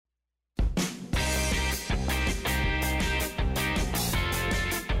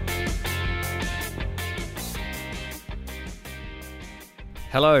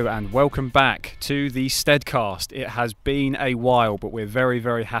Hello and welcome back to the Steadcast. It has been a while, but we're very,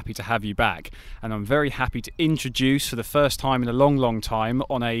 very happy to have you back. And I'm very happy to introduce for the first time in a long, long time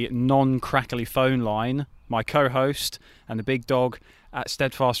on a non-crackly phone line, my co-host and the big dog at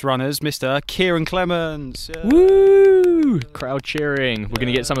Steadfast Runners, Mr. Kieran Clements. Woo! Crowd cheering. We're going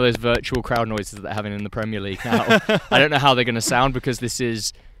to get some of those virtual crowd noises that they're having in the Premier League now. I don't know how they're going to sound because this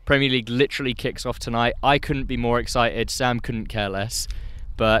is Premier League literally kicks off tonight. I couldn't be more excited. Sam couldn't care less.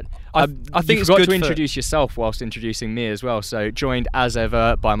 But I think you it's forgot good to introduce yourself whilst introducing me as well. So joined as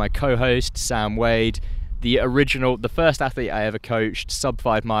ever by my co-host Sam Wade, the first athlete I ever coached, sub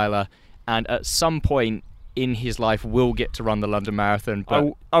 5 miler, and at some point in his life will get to run the London Marathon.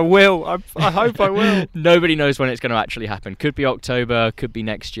 But I will. I hope I will. Nobody knows when it's going to actually happen. Could be October, could be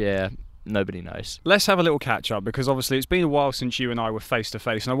next year. Nobody knows. Let's have a little catch up because obviously it's been a while since you and I were face to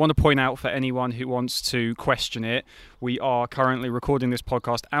face, and I want to point out for anyone who wants to question it, we are currently recording this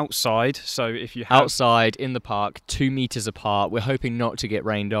podcast outside, so if you have... Outside, in the park, 2 meters apart. We're hoping not to get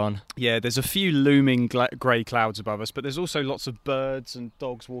rained on. Yeah, there's a few looming grey clouds above us, but there's also lots of birds and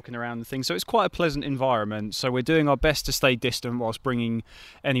dogs walking around and things, so it's quite a pleasant environment. So we're doing our best to stay distant whilst bringing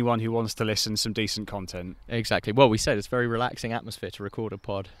anyone who wants to listen some decent content. Exactly. Well, we said it's a very relaxing atmosphere to record a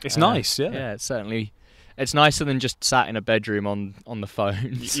pod. It's nice, yeah. Yeah, it's certainly... It's nicer than just sat in a bedroom on the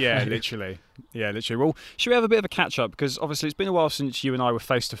phone. So. Yeah, literally. Well, should we have a bit of a catch up because obviously it's been a while since you and I were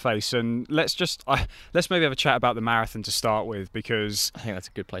face to face, and let's maybe have a chat about the marathon to start with because I think that's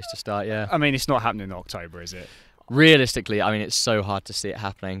a good place to start. Yeah. I mean, it's not happening in October, is it? Realistically, I mean, it's so hard to see it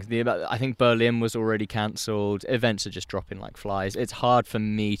happening. I think Berlin was already cancelled. Events are just dropping like flies. It's hard for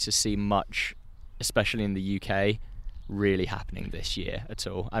me to see much, especially in the UK, really happening this year at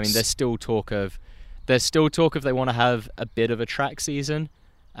all. I mean, there's still talk of they want to have a bit of a track season.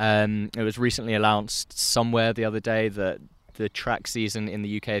 It was recently announced somewhere the other day that the track season in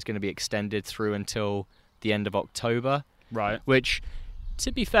the UK is going to be extended through until the end of October. Right. Which,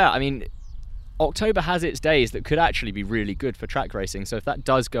 to be fair, I mean, October has its days that could actually be really good for track racing. So if that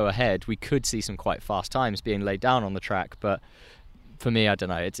does go ahead, we could see some quite fast times being laid down on the track. But for me, I don't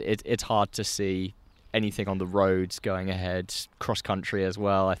know. It's hard to see anything on the roads going ahead, cross country as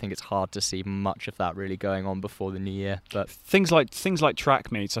well. I think it's hard to see much of that really going on before the new year. But things like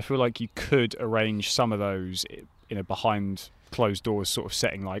track meets, I feel like you could arrange some of those in a behind closed doors sort of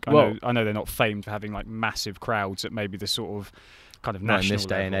setting. Like I know they're not famed for having like massive crowds at maybe the sort of kind of national in this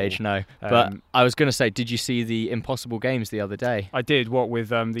day level. and age, no. But I was going to say, did you see the Impossible Games the other day? I did. What with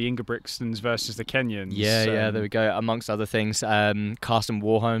the Ingebrigtsens versus the Kenyans? Yeah, there we go. Amongst other things, Carsten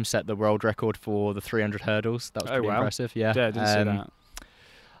Warholm set the world record for the 300 hurdles. That was pretty impressive. Yeah, I didn't see that.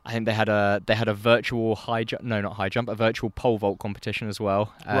 I think they had a virtual a virtual pole vault competition as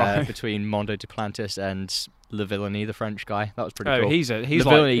well, between Mondo Duplantis and Le Villani, the French guy. That was pretty cool.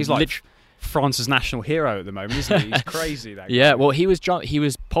 He's like France's national hero at the moment, isn't he? He's crazy. That yeah, well, he was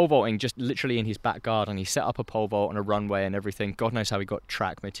pole vaulting just literally in his back garden. He set up a pole vault on a runway and everything. God knows how he got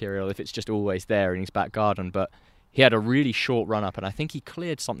track material if it's just always there in his back garden. But he had a really short run up, and I think he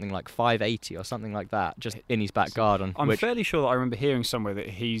cleared something like 580 or something like that just in his back garden. I'm fairly sure that I remember hearing somewhere that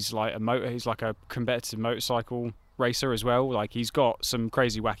he's like a competitive motorcycle racer as well. Like he's got some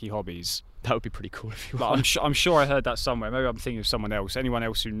crazy wacky hobbies. That would be pretty cool if you were. I'm sure I heard that somewhere. Maybe I'm thinking of someone else. Anyone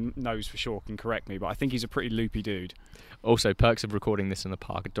else who knows for sure can correct me, but I think he's a pretty loopy dude. Also, perks of recording this in the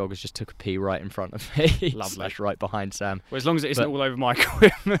park. A dog has just took a pee right in front of me. Lovely. / right behind Sam. Well, as long as it isn't all over my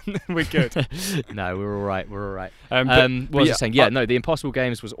equipment, we're good. No, we're all right. What was I saying? Yeah, no, the Impossible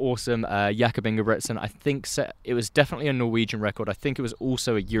Games was awesome. Jakob Ingebrigtsen, I think it was definitely a Norwegian record. I think it was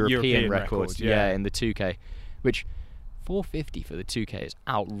also a European record. Yeah, in the 2K, which 450 for the 2K is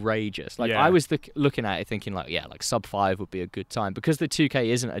outrageous. Like I was looking at it thinking like sub 5 would be a good time because the 2K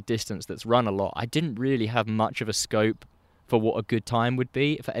isn't a distance that's run a lot. I didn't really have much of a scope for what a good time would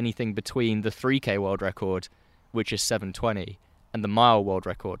be for anything between the 3K world record, which is 720, and the mile world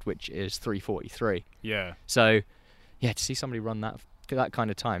record, which is 343. Yeah. So, yeah, to see somebody run that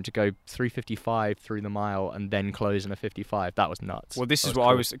kind of time, to go 355 through the mile and then close in a 55, that was nuts. Well, this is what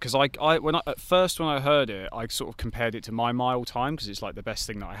cool. I was, because when I heard it, I sort of compared it to my mile time because it's like the best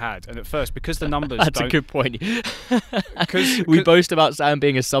thing that I had. And at first, because the numbers That's a good point. We boast about Sam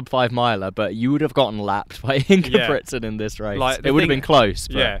being a sub 5 miler, but you would have gotten lapped by Ingebrigtsen in this race. Like, it would have been close.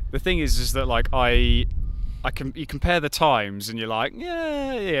 But. Yeah, the thing is that like I you compare the times and you're like,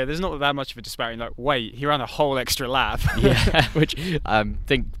 yeah, there's not that much of a disparity. Like, wait, he ran a whole extra lap. Yeah, which I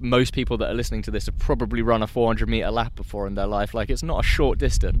think most people that are listening to this have probably run a 400-meter lap before in their life. Like, it's not a short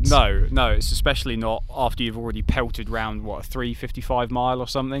distance. No, it's especially not after you've already pelted round, a 3:55 mile or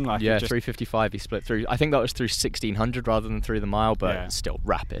something. Like, yeah, 3:55 he split through. I think that was through 1600 rather than through the mile, but still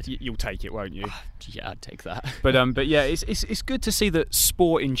rapid. You'll take it, won't you? Yeah, I'd take that. But yeah, it's good to see that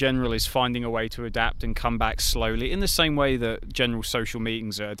sport in general is finding a way to adapt and come back slowly, in the same way that general social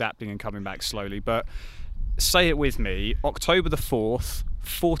meetings are adapting and coming back slowly. But say it with me, October the 4th,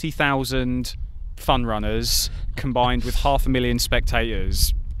 40,000 fun runners combined with 500,000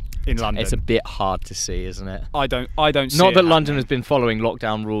 spectators in London. It's a bit hard to see, isn't it? I don't see Not that it London has been following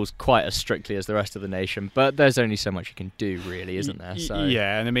lockdown rules quite as strictly as the rest of the nation, but there's only so much you can do, really, isn't there? So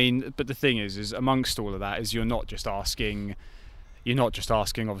yeah, and I mean, but the thing is amongst all of that is you're not just asking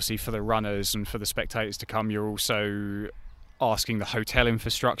obviously for the runners and for the spectators to come, you're also asking the hotel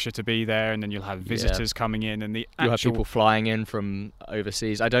infrastructure to be there, and then you'll have visitors coming in, and you'll have people flying in from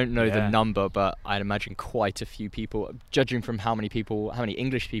overseas. I don't know the number, but I'd imagine quite a few people, judging from how many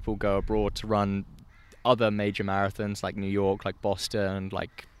English people go abroad to run other major marathons like New York, like Boston,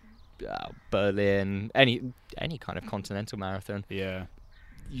 like Berlin, any kind of continental marathon. Yeah.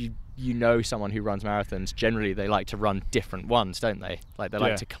 You know someone who runs marathons, generally they like to run different ones, don't they? Like they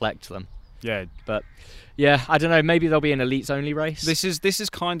like to collect them. Yeah. But yeah, I don't know, maybe there'll be an elites only race. This is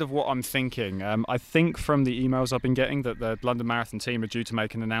kind of what I'm thinking. I think from the emails I've been getting that the London Marathon team are due to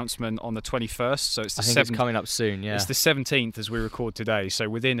make an announcement on the 21st, so it's it's coming up soon, yeah. It's the 17th as we record today, so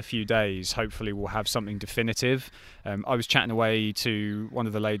within a few days hopefully we'll have something definitive. I was chatting away to one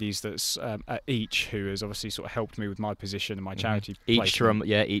of the ladies that's at Each, who has obviously sort of helped me with my position and my charity. Each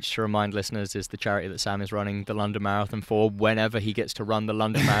to remind listeners is the charity that Sam is running the London Marathon for whenever he gets to run the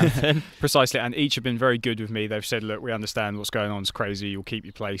London Marathon. Precisely, and Each have been very good with me. They've said, look, we understand what's going on, it's crazy, you'll keep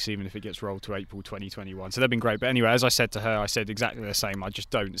your place even if it gets rolled to April 2021. So they've been great. But anyway, as I said to her, I said exactly the same. I just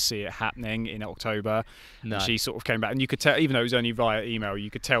don't see it happening in October. No. And she sort of came back, and you could tell, even though it was only via email, you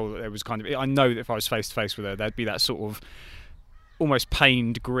could tell that there was kind of, I know that if I was face to face with her, there'd be that sort of almost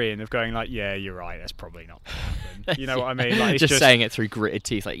pained grin of going like, yeah, you're right, that's probably not gonna happen. You know what I mean? Like, it's just saying it through gritted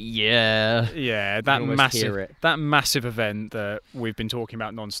teeth, like, that massive event that we've been talking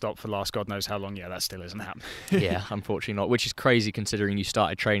about non-stop for the last God knows how long, that still isn't happening. Yeah, unfortunately not, which is crazy considering you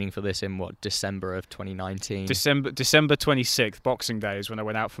started training for this in December of 2019. December 26th, Boxing Day, is when I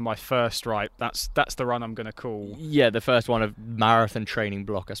went out for my first that's the run I'm going to call. Yeah, the first one of marathon training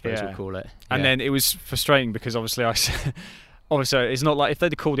block, I suppose we'll call it. And then it was frustrating because obviously it's not like if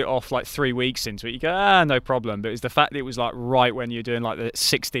they'd called it off like 3 weeks into it, you go, no problem. But it's the fact that it was like right when you're doing like the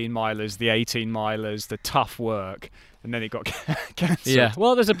 16 milers, the 18 milers, the tough work, and then it got cancelled. Yeah,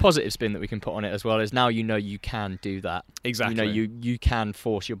 well, there's a positive spin that we can put on it as well, is now you know you can do that. Exactly. You can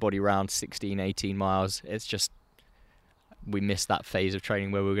force your body around 16, 18 miles. It's just we missed that phase of training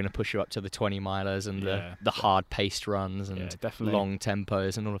where we were going to push you up to the 20 milers and the hard paced runs and long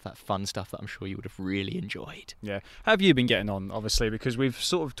tempos and all of that fun stuff that I'm sure you would have really enjoyed. Yeah. How have you been getting on, obviously, because we've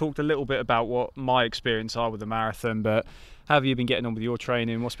sort of talked a little bit about what my experience are with the marathon, but how have you been getting on with your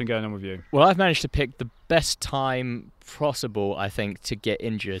training? What's been going on with you? Well, I've managed to pick the best time possible, I think, to get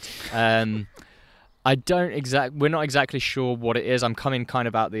injured. We're not exactly sure what it is. I'm coming kind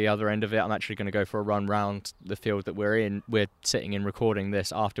of out the other end of it. I'm actually going to go for a run round the field that we're sitting in recording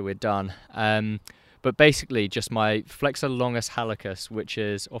this after we're done. But basically just my flexor longus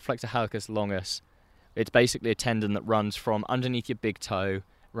hallucis, or flexor hallucis longus. It's basically a tendon that runs from underneath your big toe,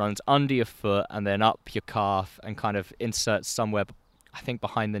 runs under your foot and then up your calf and kind of inserts somewhere, I think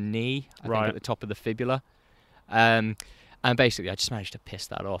behind the knee, I think at the top of the fibula. And basically, I just managed to piss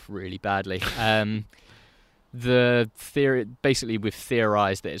that off really badly. The theory, basically, we've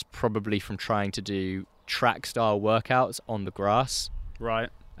theorized that it's probably from trying to do track-style workouts on the grass. Right.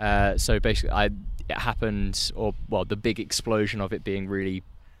 So basically, it happened, the big explosion of it being really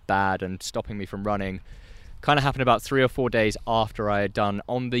bad and stopping me from running kind of happened about 3 or 4 days after I had done,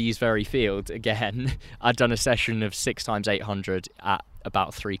 on these very fields again, I'd done a session of 6x800 at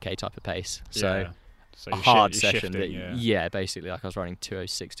about 3k type of pace. So a hard session that, basically, like I was running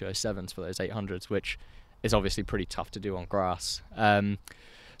 206, 207s for those 800s, which is obviously pretty tough to do on grass.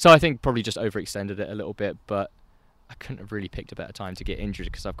 So I think probably just overextended it a little bit, but I couldn't have really picked a better time to get injured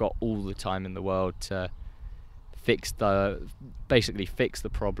because I've got all the time in the world to fix the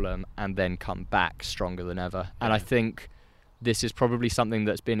problem and then come back stronger than ever. Yeah. And I think this is probably something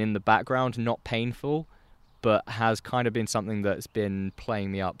that's been in the background, not painful, but has kind of been something that's been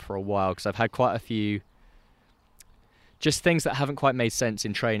playing me up for a while because I've had quite a few just things that haven't quite made sense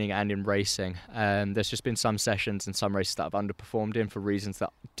in training and in racing. There's just been some sessions and some races that I've underperformed in for reasons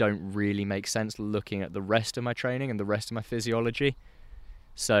that don't really make sense looking at the rest of my training and the rest of my physiology.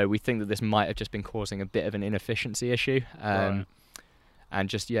 So we think that this might have just been causing a bit of an inefficiency issue, and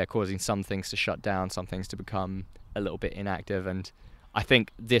just causing some things to shut down, some things to become a little bit inactive. And I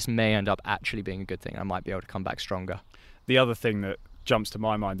think this may end up actually being a good thing. I might be able to come back stronger. The other thing that jumps to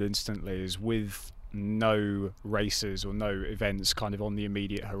my mind instantly is with no races or no events kind of on the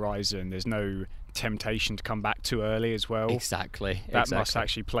immediate horizon, there's no temptation to come back too early as well. Exactly. That must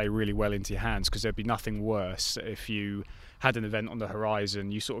actually play really well into your hands, because there'd be nothing worse if you had an event on the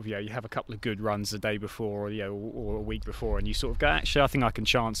horizon, you sort of, you have a couple of good runs the day before, or a week before, and you sort of go, actually, I think I can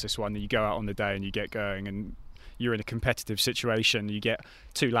chance this one, and you go out on the day and you get going, and you're in a competitive situation, you get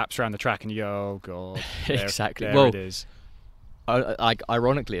 2 laps around the track and you go, oh God, exactly. There it is.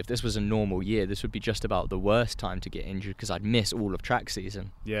 Ironically, if this was a normal year, this would be just about the worst time to get injured, because I'd miss all of track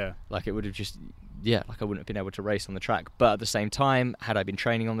season. Yeah. Like it would have just, like I wouldn't have been able to race on the track. But at the same time, had I been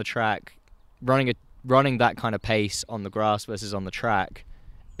training on the track, running that kind of pace on the grass versus on the track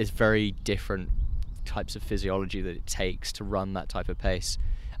is very different types of physiology that it takes to run that type of pace.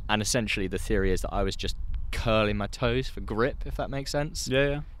 And essentially the theory is that I was just curling my toes for grip, if that makes sense.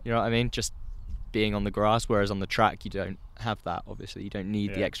 Yeah. You know what I mean? Just being on the grass, whereas on the track you don't have that. Obviously you don't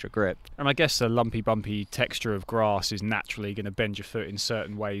need the extra grip, and I guess the lumpy bumpy texture of grass is naturally going to bend your foot in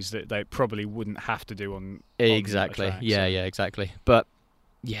certain ways that they probably wouldn't have to do on exactly track, exactly. But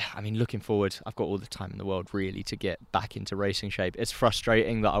I mean, looking forward, I've got all the time in the world really to get back into racing shape. It's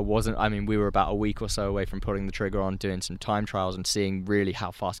frustrating that we were about a week or so away from putting the trigger on, doing some time trials and seeing really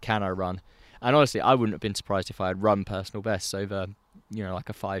how fast can I run. And honestly, I wouldn't have been surprised if I had run personal bests over like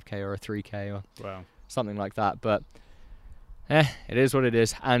a 5k or a 3k or something like that. But it is what it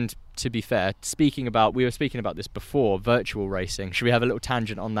is. And to be fair, we were speaking about this before, virtual racing. Should we have a little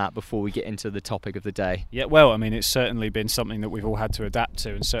tangent on that before we get into the topic of the day? Yeah, well, I mean, it's certainly been something that we've all had to adapt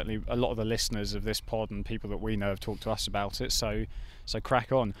to, and certainly a lot of the listeners of this pod and people that we know have talked to us about it. So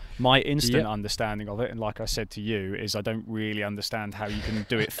crack on. My instant understanding of it, and like I said to you, is I don't really understand how you can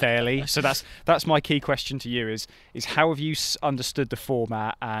do it fairly. So that's my key question to you is how have you understood the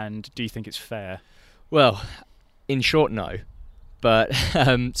format, and do you think it's fair? Well, in short, no. But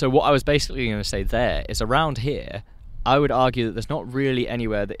so what I was basically going to say there is, around here, I would argue that there's not really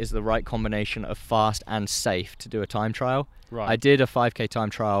anywhere that is the right combination of fast and safe to do a time trial. Right. I did a 5k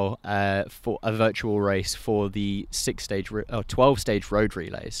time trial for a virtual race for the 12-stage road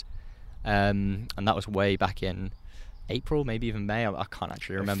relays, and that was way back in April, maybe even May. I can't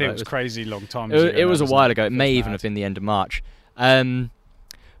actually remember. It feels crazy long time ago. It was a while ago. It may even have been the end of March.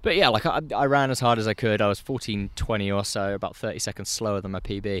 But yeah, like I ran as hard as I could. I was 14:20 or so, about 30 seconds slower than my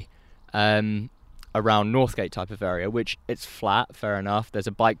PB, around Northgate type of area, which it's flat, fair enough. There's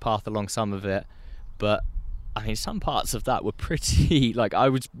a bike path along some of it, but I mean, some parts of that were pretty, like I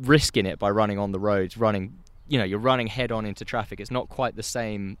was risking it by running on the roads, you're running head on into traffic. It's not quite the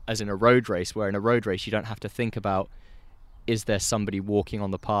same as in a road race, where in a road race you don't have to think about, is there somebody walking on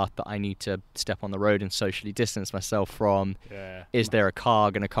the path that I need to step on the road and socially distance myself from? Yeah. Is there a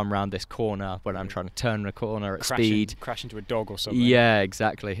car going to come around this corner when I'm trying to turn a corner at speed? Crash into a dog or something. Yeah,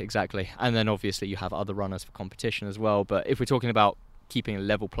 exactly. And then obviously you have other runners for competition as well. But if we're talking about keeping a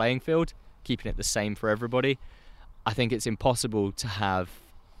level playing field, keeping it the same for everybody, I think it's impossible to have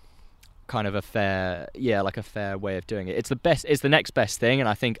kind of a fair way of doing it. It's the next best thing, and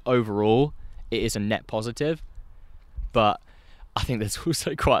I think overall it is a net positive. But I think there's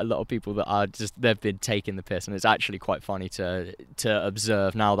also quite a lot of people that are they've been taking the piss, and it's actually quite funny to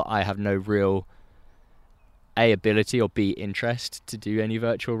observe now that I have no real A, ability, or B, interest to do any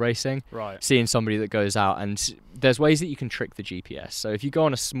virtual racing. Right. Seeing somebody that goes out, and there's ways that you can trick the GPS. So if you go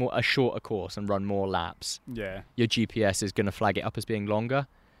on a shorter course and run more laps, your GPS is going to flag it up as being longer.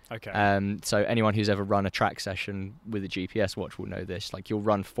 Okay. So anyone who's ever run a track session with a GPS watch will know this. Like, you'll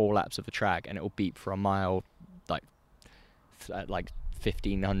run 4 laps of the track and it will beep for a mile, like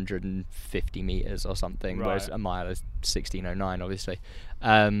 1,550 meters or something, whereas a mile is 1,609, obviously.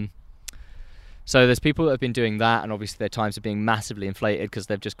 So there's people that have been doing that, and obviously their times are being massively inflated because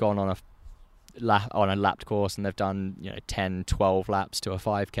they've just gone on a lapped course and they've done 10, 12 laps to a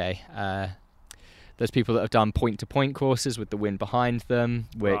 5k. There's people that have done point-to-point courses with the wind behind them,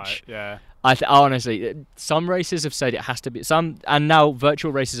 which honestly, some races have said it has to be some, and now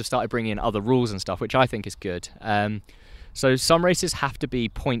virtual races have started bringing in other rules and stuff, which I think is good. So some races have to be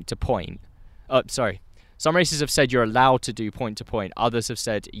point-to-point. Some races have said you're allowed to do point-to-point. Others have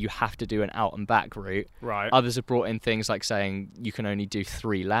said you have to do an out-and-back route. Right. Others have brought in things like saying you can only do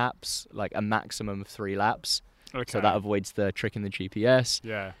 3 laps, like a maximum of 3 laps. So that avoids the tricking the GPS.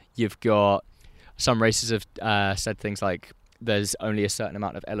 Yeah. You've got some races have said things like there's only a certain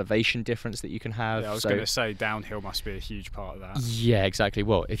amount of elevation difference that you can have. Yeah, I was going to say downhill must be a huge part of that. Yeah, exactly.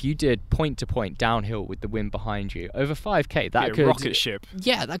 Well, if you did point to point downhill with the wind behind you over 5k, that could rocket ship.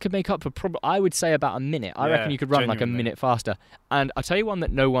 Yeah, that could make up for I would say about a minute. I reckon you could run like a minute faster. And I'll tell you one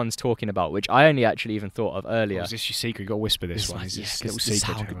that no one's talking about, which I only actually even thought of earlier. Is this your secret? You got to whisper this one. Is this little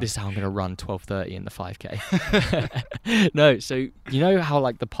secret? This is how I'm going to run 12:30 in the 5k. No, so you know how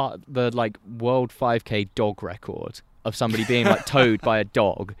like the like world 5k dog record of somebody being like towed by a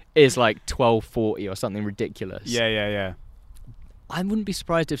dog is like 12:40 or something ridiculous. Yeah. I wouldn't be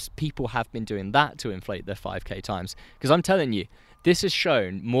surprised if people have been doing that to inflate their 5k times, because I'm telling you, this has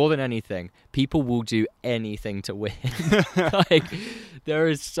shown more than anything, people will do anything to win. Like, there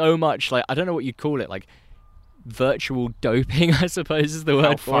is so much, like, I don't know what you'd call it, like virtual doping, I suppose is the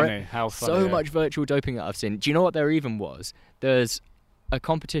word for it. How funny. So much virtual doping that I've seen. Do you know what there even was? There was a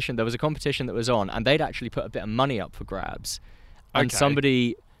competition that was on, and they'd actually put a bit of money up for grabs, and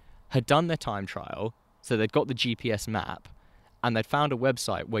somebody had done their time trial, so they'd got the GPS map, and they'd found a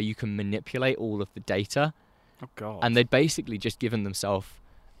website where you can manipulate all of the data. Oh God. And they'd basically just given themselves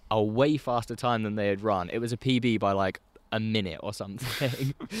a way faster time than they had run. It was a PB by like a minute or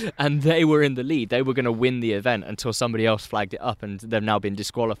something. And they were in the lead. They were going to win the event until somebody else flagged it up, and they've now been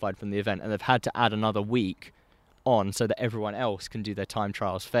disqualified from the event, and they've had to add another week on so that everyone else can do their time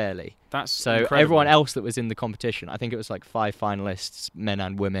trials fairly. That's so incredible. Everyone else that was in the competition, I think it was like 5 finalists, men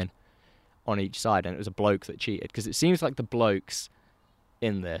and women, on each side, and it was a bloke that cheated, because it seems like the blokes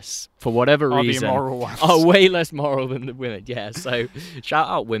in this, for whatever reason, are way less moral than the women. Yeah, so shout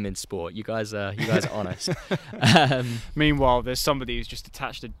out women's sport. You guys are honest. Meanwhile, there's somebody who's just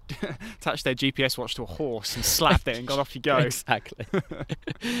attached their GPS watch to a horse and slapped it and got off you go. Exactly.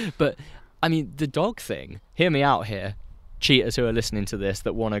 But I mean, the dog thing, hear me out here, cheaters who are listening to this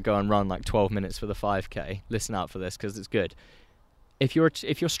that want to go and run like 12 minutes for the 5k, listen out for this, because it's good. If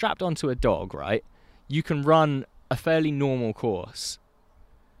you're strapped onto a dog, right, you can run a fairly normal course.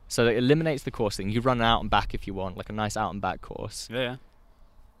 So it eliminates the course thing. You run out and back if you want, like a nice out and back course. Yeah.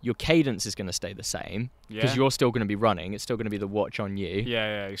 Your cadence is going to stay the same, because you're still going to be running. It's still going to be the watch on you.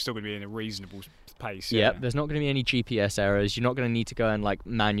 Yeah. You're still going to be in a reasonable pace. Yep. There's not going to be any GPS errors. You're not going to need to go and like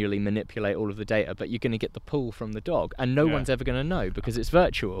manually manipulate all of the data, but you're going to get the pull from the dog, and no one's ever going to know because it's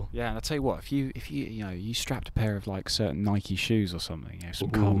virtual. Yeah, and I'll tell you what, if you you strapped a pair of like certain Nike shoes or something, some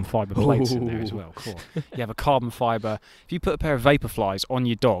carbon fiber plates in there as well. Cool. You have a carbon fiber. If you put a pair of Vaporflies on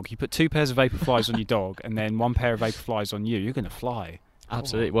your dog, you put 2 pairs of Vaporflies on your dog, and then 1 pair of Vaporflies on you, you're going to fly.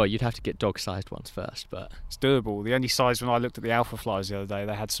 Absolutely. Well, you'd have to get dog-sized ones first, but it's doable. The only size, when I looked at the Alpha Flies the other day,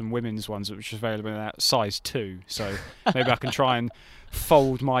 they had some women's ones which was available in size 2. So maybe I can try and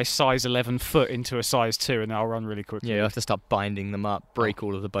fold my size 11 foot into a size 2, and then I'll run really quickly. Yeah, you have to start binding them up, break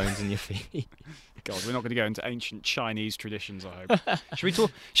all of the bones in your feet. God, we're not going to go into ancient Chinese traditions, I hope. Should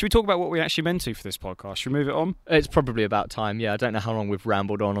we talk about what we actually meant to for this podcast? Should we move it on? It's probably about time, yeah. I don't know how long we've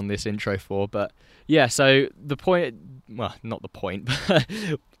rambled on this intro for, but yeah, so the point, well, not the point, but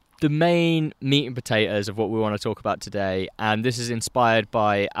the main meat and potatoes of what we want to talk about today, and this is inspired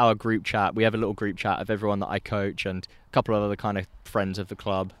by our group chat. We have a little group chat of everyone that I coach, and a couple of other kind of friends of the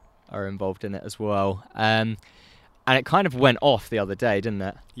club are involved in it as well. And it kind of went off the other day, didn't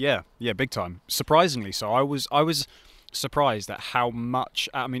it? Yeah, big time. Surprisingly so. I was surprised at how much.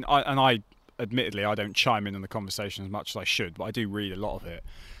 I mean, I admittedly I don't chime in on the conversation as much as I should, but I do read a lot of it.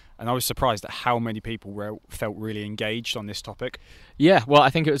 And I was surprised at how many people felt really engaged on this topic. Yeah, well, I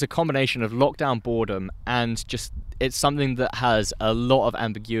think it was a combination of lockdown boredom and just it's something that has a lot of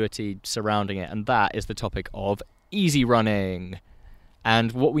ambiguity surrounding it, and that is the topic of easy running.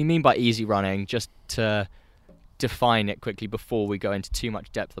 And what we mean by easy running, just to define it quickly before we go into too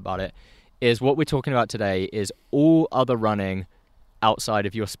much depth about it, is what we're talking about today is all other running outside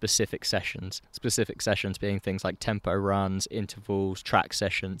of your specific sessions being things like tempo runs, intervals, track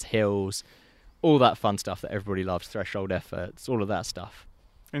sessions, hills, all that fun stuff that everybody loves, threshold efforts, all of that stuff.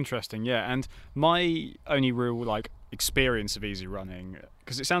 Interesting, yeah. And my only real experience of easy running,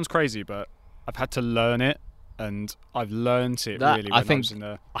 because it sounds crazy, but I've had to learn it, and I've learned it really when I was in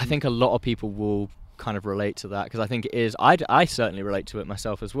the... I think a lot of people will kind of relate to that, because I think it is... I certainly relate to it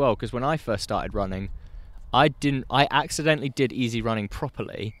myself as well, because when I first started running, I accidentally did easy running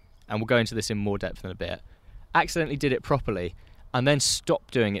properly, and we'll go into this in more depth in a bit. Accidentally did it properly, and then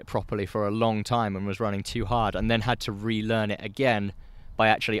stopped doing it properly for a long time and was running too hard, and then had to relearn it again by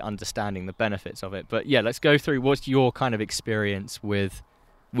actually understanding the benefits of it. But yeah, let's go through what's your kind of experience with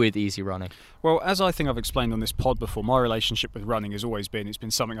with easy running? Well, as I think I've explained on this pod before, my relationship with running has always been, it's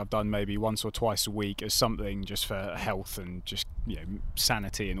been something I've done maybe once or twice a week as something just for health and just,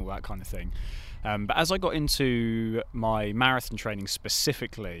 sanity and all that kind of thing. But as I got into my marathon training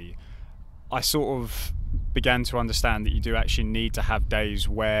specifically, I sort of began to understand that you do actually need to have days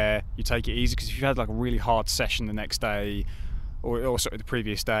where you take it easy, because if you've had like a really hard session the next day or sort of the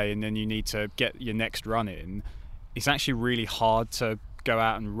previous day, and then you need to get your next run in, it's actually really hard to go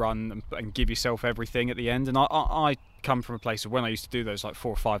out and run and give yourself everything at the end. And I come from a place of when I used to do those like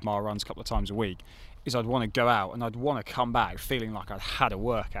 4 or 5 mile runs a couple of times a week, is I'd want to go out and I'd want to come back feeling like I'd had a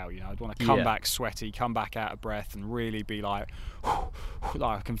workout. I'd want to come back sweaty, come back out of breath, and really be like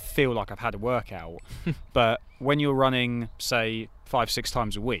I can feel like I've had a workout. But when you're running, say 5-6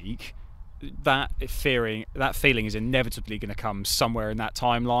 times a week, that feeling is inevitably going to come somewhere in that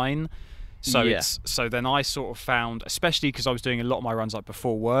timeline. So then I sort of found, especially because I was doing a lot of my runs like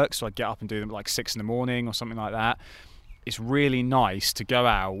before work, so I'd get up and do them at like 6 in the morning or something like that. It's really nice to go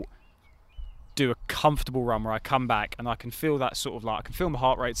out, do a comfortable run where I come back and I can feel that sort of like, I can feel my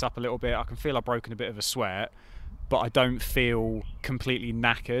heart rate's up a little bit, I can feel I've broken a bit of a sweat, but I don't feel completely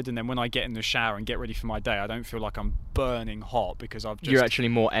knackered. And then when I get in the shower and get ready for my day, I don't feel like I'm burning hot, because you're actually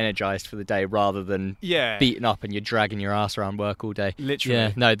more energized for the day rather than beaten up and you're dragging your ass around work all day. Literally.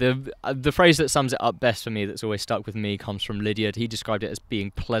 Yeah, no, the phrase that sums it up best for me, that's always stuck with me, comes from Lydiard. He described it as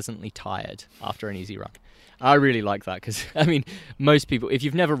being pleasantly tired after an easy run. I really like that, because I mean, most people, if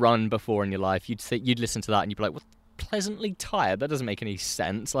you've never run before in your life, you'd listen to that and you'd be like, "What, pleasantly tired? That doesn't make any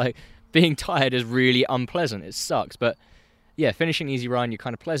sense." Like, being tired is really unpleasant. It sucks. But yeah, finishing an easy run, you're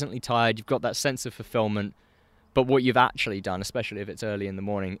kind of pleasantly tired. You've got that sense of fulfillment. But what you've actually done, especially if it's early in the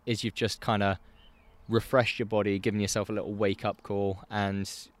morning, is you've just kind of refreshed your body, given yourself a little wake-up call, and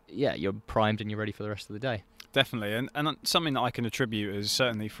yeah, you're primed and you're ready for the rest of the day. Definitely, and something that I can attribute is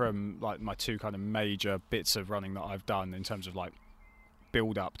certainly from like my 2 kind of major bits of running that I've done in terms of like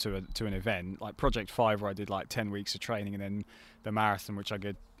build up to an event, like Project 5, where I did like 10 weeks of training, and then the marathon, which I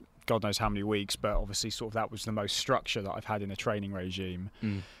did God knows how many weeks, but obviously sort of that was the most structure that I've had in a training regime.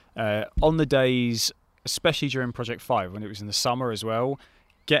 On the days, especially during Project 5, when it was in the summer as well,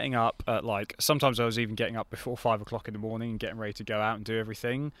 getting up at like, sometimes I was even getting up before 5 o'clock in the morning and getting ready to go out and do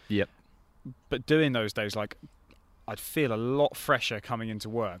everything. Yep. But doing those days, like, I'd feel a lot fresher coming into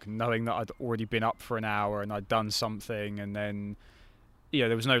work, knowing that I'd already been up for an hour and I'd done something, and then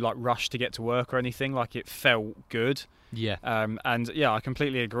there was no like rush to get to work or anything. Like, it felt good. Yeah. And yeah, I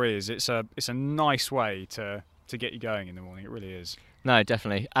completely agree. It's a nice way to get you going in the morning. It really is. No,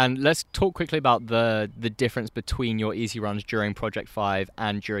 definitely. And let's talk quickly about the difference between your easy runs during Project 5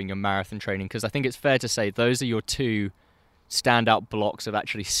 and during your marathon training, because I think it's fair to say those are your 2 standout blocks of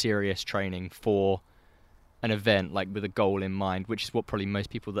actually serious training for an event, like with a goal in mind, which is what probably most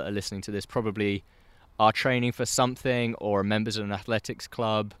people that are listening to this probably are training for something, or members of an athletics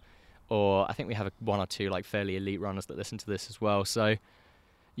club, or I think we have 1 or 2 like fairly elite runners that listen to this as well. So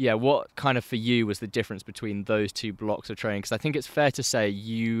yeah, what kind of for you was the difference between those 2 blocks of training? Because I think it's fair to say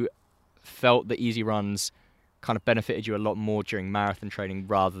you felt the easy runs kind of benefited you a lot more during marathon training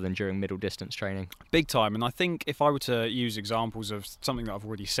rather than during middle distance training. Big time. And I think if I were to use examples of something that I've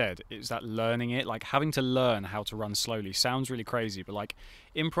already said, it's that learning it, like having to learn how to run slowly sounds really crazy, but like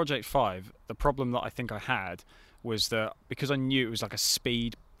in Project 5, the problem that I think I had was that because I knew it was like a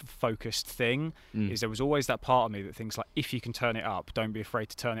speed focused thing, is there was always that part of me that thinks like, if you can turn it up, don't be afraid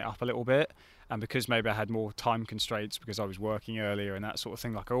to turn it up a little bit. And because maybe I had more time constraints because I was working earlier and that sort of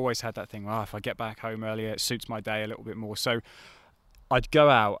thing, like I always had that thing, if I get back home earlier, it suits my day a little bit more. So I'd go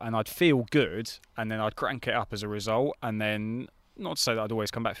out and I'd feel good, and then I'd crank it up as a result. And then, not to say that I'd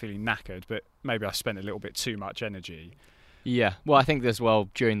always come back feeling knackered, but maybe I spent a little bit too much energy. Yeah, well, I think as well,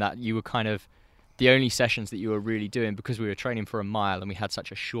 during that, you were kind of, the only sessions that you were really doing, because we were training for a mile and we had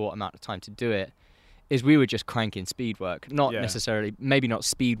such a short amount of time to do it, is we were just cranking speed work. Not necessarily, maybe not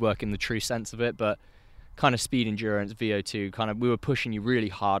speed work in the true sense of it, but kind of speed endurance, VO2, kind of, we were pushing you really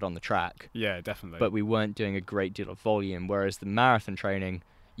hard on the track. Yeah, definitely. But we weren't doing a great deal of volume, whereas the marathon training,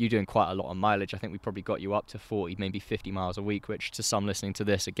 you're doing quite a lot of mileage. I think we probably got you up to 40, maybe 50 miles a week, which to some listening to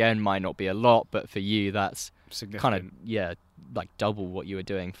this, again, might not be a lot, but for you, that's kind of, like double what you were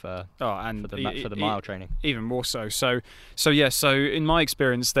doing for the mile training. Even more so. So in my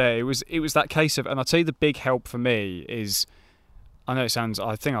experience there, it was that case of, and I'll tell you the big help for me is, I know it sounds,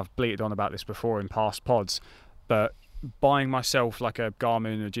 I think I've bleated on about this before in past pods, but buying myself like a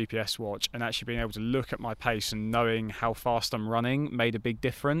Garmin and a GPS watch and actually being able to look at my pace and knowing how fast I'm running made a big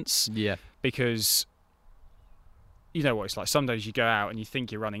difference. Yeah. Because you know what it's like. Some days you go out and you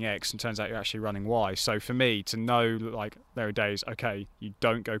think you're running X and turns out you're actually running Y. So for me to know, like, there are days, okay, you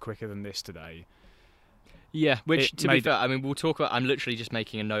don't go quicker than this today. Yeah, which, to be fair, I mean, we'll talk about... I'm literally just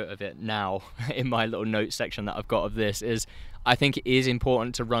making a note of it now in my little note section that I've got of this, is I think it is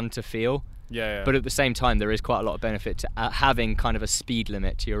important to run to feel. Yeah. But at the same time, there is quite a lot of benefit to having kind of a speed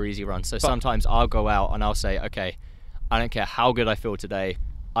limit to your easy run. So sometimes I'll go out and I'll say, okay, I don't care how good I feel today,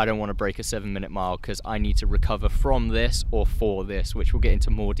 I don't want to break a 7-minute mile because I need to recover from this or for this, which we'll get into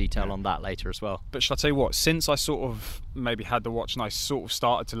more detail on that later as well. But shall I tell you what, since I sort of maybe had the watch and I sort of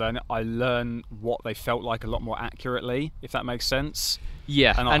started to learn it, I learned what they felt like a lot more accurately, if that makes sense.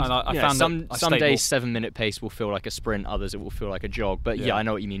 Yeah, and I found some days 7-minute pace will feel like a sprint, others it will feel like a jog. But yeah, I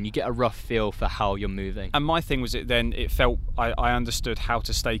know what you mean. You get a rough feel for how you're moving. And my thing was it felt I understood how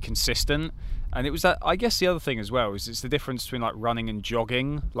to stay consistent. And it was that, I guess the other thing as well is it's the difference between like running and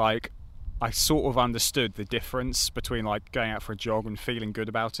jogging. Like, I sort of understood the difference between like going out for a jog and feeling good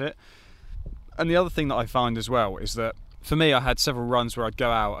about it. And the other thing that I find as well is that for me, I had several runs where I'd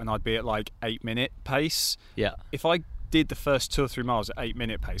go out and I'd be at like 8-minute pace. Yeah. If I did the first 2 or 3 miles at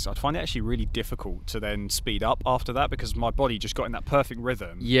 8-minute pace, I'd find it actually really difficult to then speed up after that because my body just got in that perfect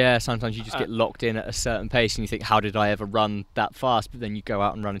rhythm. Yeah, sometimes you just get locked in at a certain pace and you think, how did I ever run that fast? But then you go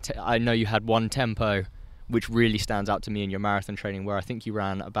out and run I know you had one tempo which really stands out to me in your marathon training, where I think you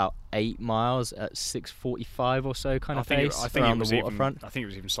ran about 8 miles at 6:45 or so kind of pace around the waterfront. I think it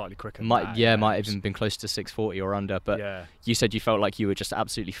was even slightly quicker. Might have even been close to 6:40 or under. But you said you felt like you were just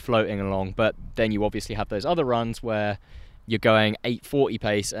absolutely floating along. But then you obviously have those other runs where you're going 8:40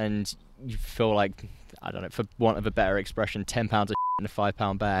 pace and you feel like, I don't know, for want of a better expression, 10 pounds of in a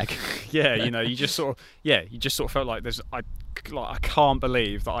 5-pound bag. Yeah, you just sort of felt like I can't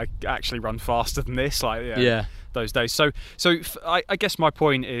believe that I actually run faster than this. Those days. So I guess my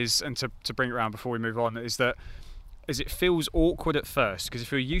point is, and to bring it around before we move on, is it feels awkward at first because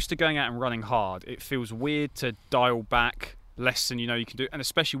if you're used to going out and running hard, it feels weird to dial back less than you know you can do, and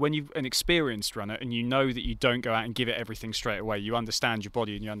especially when you're an experienced runner and you know that you don't go out and give it everything straight away. You understand your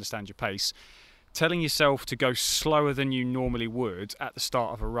body and you understand your pace. Telling yourself to go slower than you normally would at the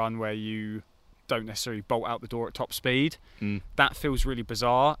start of a run where you don't necessarily bolt out the door at top speed, that feels really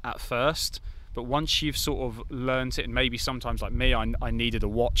bizarre at first. But once you've sort of learned it, and maybe sometimes like me, I needed a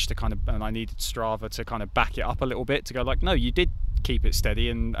watch to kind of, and I needed Strava to kind of back it up a little bit to go like, no, you did keep it steady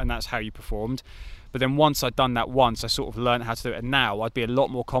and that's how you performed. But then once I'd done that once, I sort of learned how to do it. And now I'd be a lot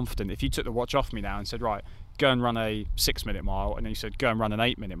more confident. If you took the watch off me now and said, right, go and run a 6-minute mile, and then you said, go and run an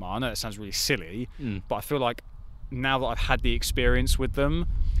 8-minute mile. I know that sounds really silly, but I feel like now that I've had the experience with them,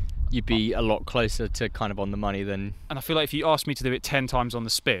 you'd be a lot closer to kind of on the money than... And I feel like if you asked me to do it 10 times on the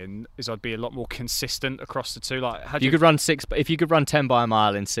spin, I'd be a lot more consistent across the two. Like, if you could run 10 by a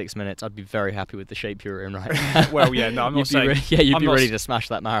mile in 6 minutes, I'd be very happy with the shape you're in right now. Well, yeah, no, I'm not saying... you'd be ready to smash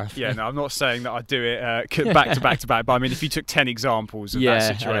that marathon. Yeah, no, I'm not saying that I'd do it back to back to back, but I mean, if you took 10 examples of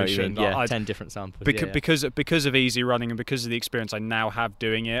that situation... 10 different samples. Because of easy running and because of the experience I now have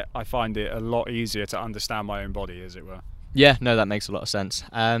doing it, I find it a lot easier to understand my own body, as it were. Yeah, no, that makes a lot of sense.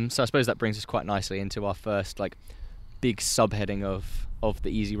 So I suppose that brings us quite nicely into our first big subheading of the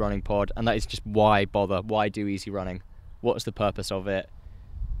easy running pod, and that is just why bother? Why do easy running? What's the purpose of it?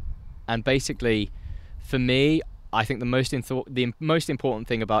 And basically, for me, I think the most important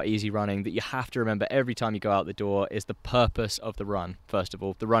thing about easy running that you have to remember every time you go out the door is the purpose of the run. First of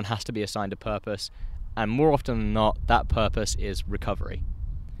all, the run has to be assigned a purpose, and more often than not, that purpose is recovery.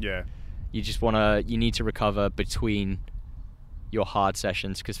 Yeah. You need to recover between your hard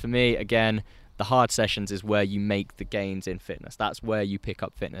sessions, because for me, again, the hard sessions is where you make the gains in fitness. That's where you pick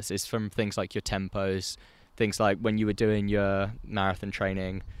up fitness. It's from things like your tempos, things like when you were doing your marathon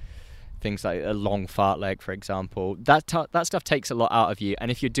training, things like a long fartlek, for example. That stuff takes a lot out of you, and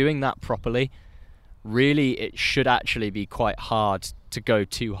if you're doing that properly, really it should actually be quite hard to go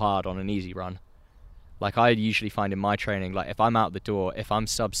too hard on an easy run. Like I usually find in my training, like if I'm out the door, if I'm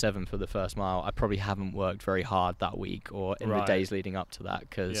sub 7 for the first mile, I probably haven't worked very hard that week or in the days leading up to that,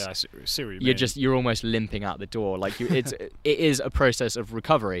 because you're almost limping out the door. Like it is a process of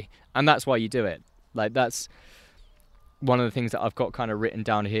recovery, and that's why you do it. Like that's one of the things that I've got kind of written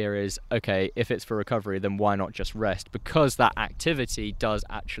down here is, okay, if it's for recovery, then why not just rest? Because that activity does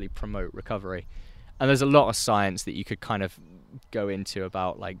actually promote recovery. And there's a lot of science that you could kind of go into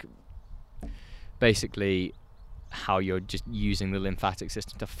about basically how you're just using the lymphatic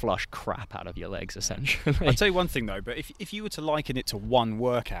system to flush crap out of your legs, essentially. I'll tell you one thing though, but if you were to liken it to one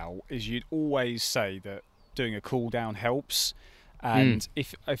workout, is you'd always say that doing a cool down helps. And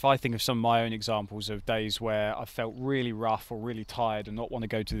if I think of some of my own examples of days where I felt really rough or really tired and not want to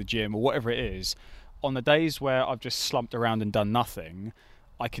go to the gym or whatever it is, on the days where I've just slumped around and done nothing,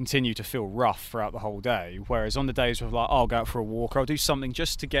 I continue to feel rough throughout the whole day. Whereas on the days where I'll go out for a walk, or I'll do something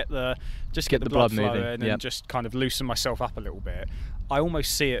just to get the blood flowing and just kind of loosen myself up a little bit. I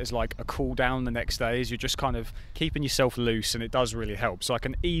almost see it as like a cool down the next day, as you're just kind of keeping yourself loose, and it does really help. So I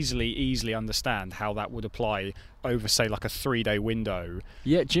can easily understand how that would apply over, say, like a 3-day window.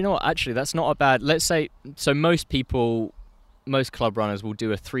 Yeah, do you know what? Actually, that's not a bad. Let's say, so most club runners will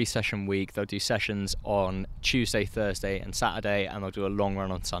do a 3-session week. They'll do sessions on Tuesday, Thursday, and Saturday, and they'll do a long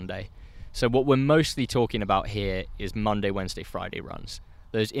run on Sunday. So what we're mostly talking about here is Monday, Wednesday, Friday runs.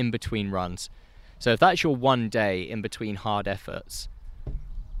 Those in-between runs. So if that's your one day in between hard efforts,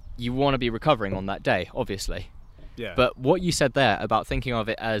 you want to be recovering on that day, obviously. Yeah. But what you said there about thinking of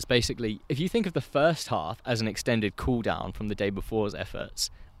it as basically, if you think of the first half as an extended cool down from the day before's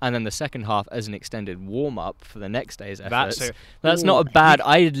efforts, and then the second half as an extended warm-up for the next day's efforts, that's not a bad...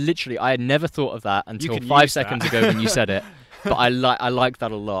 I had never thought of that until 5 seconds ago when you said it. But I like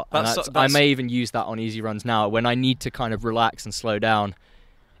that a lot. I may even use that on easy runs now when I need to kind of relax and slow down.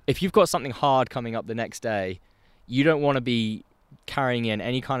 If you've got something hard coming up the next day, you don't want to be carrying in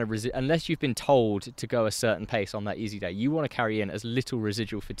any kind of unless you've been told to go a certain pace on that easy day. You want to carry in as little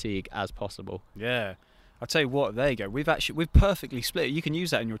residual fatigue as possible. Yeah. I'll tell you what, there you go. We've perfectly split it. You can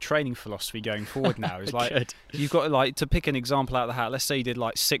use that in your training philosophy going forward now. It's like you've got to pick an example out of the hat. Let's say you did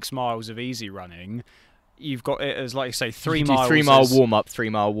like 6 miles of easy running. You've got it as, like you say, 3 miles. 3 mile warm up, 3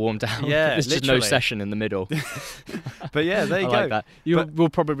 mile warm down. Yeah, there's just no session in the middle. But yeah, there you go. I like that. We'll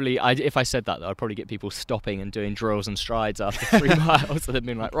probably, if I said that, though, I'd probably get people stopping and doing drills and strides after 3 miles. So they'd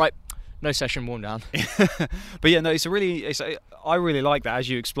be like, right, no session, warm down. But yeah, no, I really like that as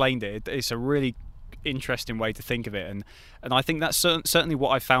you explained it. It's a really interesting way to think of it, and I think that's certainly what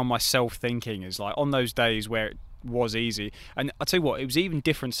I found myself thinking is like on those days where it was easy. And I'll tell you what, it was even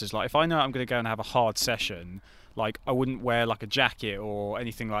differences. Like if I know I'm going to go and have a hard session, like I wouldn't wear like a jacket or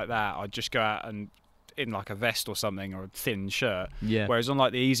anything like that. I'd just go out and in like a vest or something, or a thin shirt. Yeah. Whereas on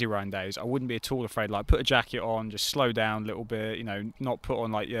like the easy run days, I wouldn't be at all afraid. Like put a jacket on, just slow down a little bit. Not put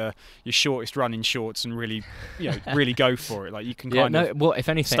on like your shortest running shorts and really, really go for it. Like you can well, if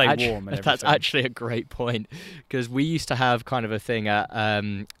anything, stay warm. And that's actually a great point, because we used to have kind of a thing at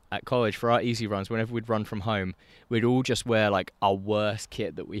college for our easy runs. Whenever we'd run from home, we'd all just wear like our worst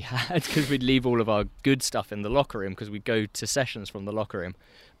kit that we had, because we'd leave all of our good stuff in the locker room because we'd go to sessions from the locker room.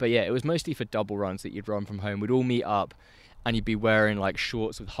 But yeah, it was mostly for double runs that you'd run from home. We'd all meet up and you'd be wearing like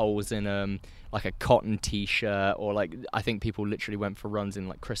shorts with holes in them, like a cotton t-shirt, or like I think people literally went for runs in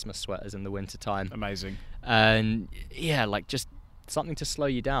like Christmas sweaters in the winter time. Amazing. And yeah, like just something to slow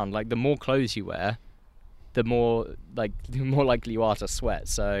you down. Like the more clothes you wear, the more likely you are to sweat.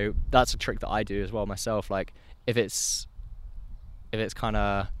 So that's a trick that I do as well myself. Like if it's kind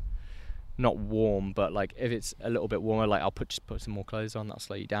of not warm, but like if it's a little bit warmer, like I'll just put some more clothes on. That'll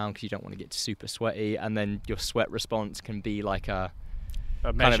slow you down because you don't want to get super sweaty, and then your sweat response can be like a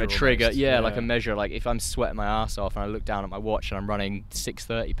kind of a trigger. Yeah, like a measure. Like if I'm sweating my ass off and I look down at my watch and I'm running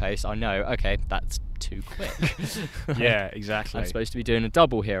 6:30 pace, I know, okay, that's too quick. Yeah, exactly. I'm supposed to be doing a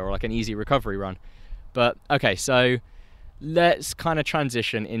double here, or like an easy recovery run. But okay, so let's kind of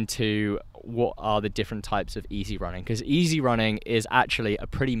transition into what are the different types of easy running, because easy running is actually a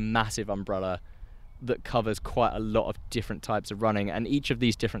pretty massive umbrella that covers quite a lot of different types of running, and each of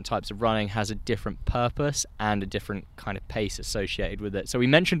these different types of running has a different purpose and a different kind of pace associated with it. So we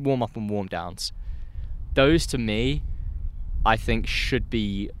mentioned warm up and warm downs. Those to me, I think should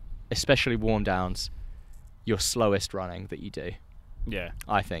be, especially warm downs, your slowest running that you do. Yeah,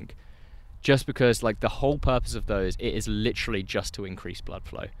 I think. Just because like the whole purpose of those, it is literally just to increase blood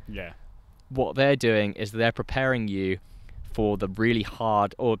flow. Yeah. What they're doing is they're preparing you for the really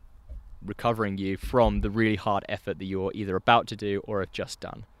hard, or recovering you from the really hard effort that you're either about to do or have just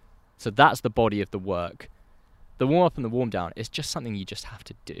done. So that's the body of the work. The warm up and the warm down is just something you just have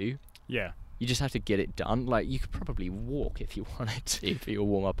to do. Yeah. You just have to get it done. Like you could probably walk if you wanted to for your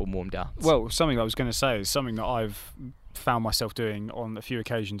warm up and warm down. Well, something I was going to say is something that I've found myself doing on a few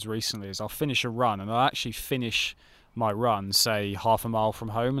occasions recently is I'll finish a run, and I'll actually finish my run, say half a mile from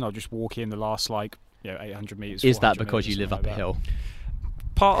home, and I'll just walk in the last 800 meters. Is that because you live up a hill?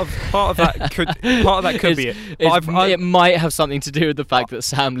 Part of that could be it. It might have something to do with the fact that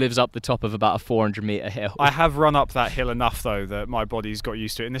Sam lives up the top of about a 400-meter hill. I have run up that hill enough though that my body's got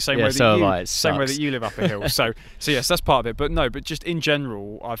used to it in the same way that you live up a hill. So yes, that's part of it. But just in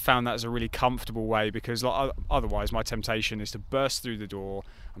general, I've found that as a really comfortable way, because otherwise my temptation is to burst through the door.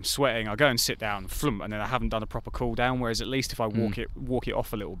 I'm sweating. I go and sit down, flump, and then I haven't done a proper cool down. Whereas at least if I walk it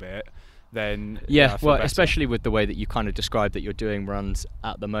off a little bit, then well, especially with the way that you kind of described that you're doing runs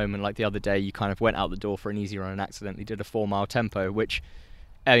at the moment. Like the other day, you kind of went out the door for an easy run and accidentally did a 4-mile tempo, which,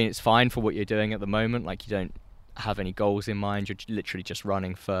 I mean, it's fine for what you're doing at the moment. Like, you don't have any goals in mind. You're literally just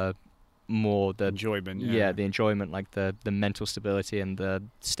running for more the enjoyment. The enjoyment, like the mental stability and the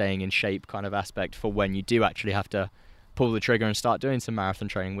staying in shape kind of aspect for when you do actually have to pull the trigger and start doing some marathon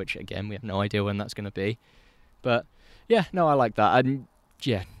training, which again, we have no idea when that's going to be. But yeah, no, I like that. And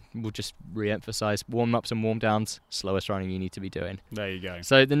yeah, we'll just re-emphasize warm-ups and warm-downs, slowest running you need to be doing. There you go.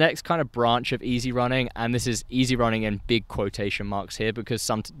 So the next kind of branch of easy running, and this is easy running in big quotation marks here, because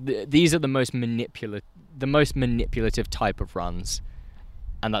these are the most manipulative type of runs,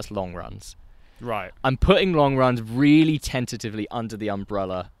 and that's long runs. Right. I'm putting long runs really tentatively under the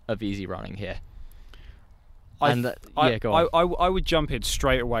umbrella of easy running here. Go on. I would jump in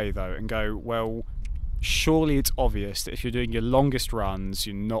straight away though and go, well, surely it's obvious that if you're doing your longest runs,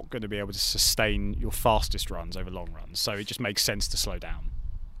 you're not going to be able to sustain your fastest runs over long runs. So it just makes sense to slow down.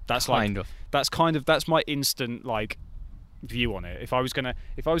 That's my instant view on it. If I was gonna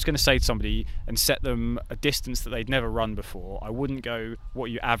say to somebody and set them a distance that they'd never run before, I wouldn't go, what are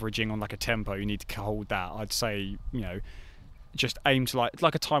you averaging on like a tempo? You need to hold that. I'd say, just aim to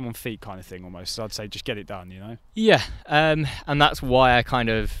like a time on feet kind of thing almost. So I'd say just get it done, Yeah, and that's why I kind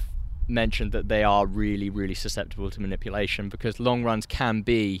of mentioned that they are really, really susceptible to manipulation, because long runs can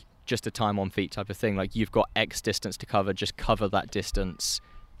be just a time on feet type of thing. Like, you've got X distance to cover, just cover that distance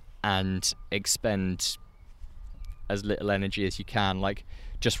and expend as little energy as you can. Like,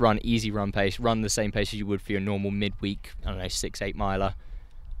 just run easy run pace, run the same pace as you would for your normal midweek, 6-8 miler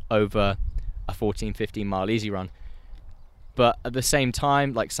over a 14-15 mile easy run. But at the same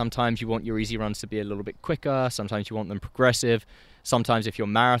time, like, sometimes you want your easy runs to be a little bit quicker, sometimes you want them progressive. Sometimes if you're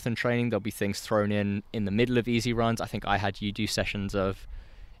marathon training, there'll be things thrown in the middle of easy runs. I think I had you do sessions of,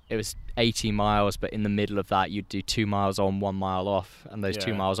 it was 80 miles, but in the middle of that you'd do 2 miles on, 1 mile off, and those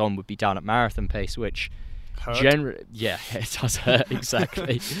 2 miles on would be down at marathon pace, which generally, it does hurt,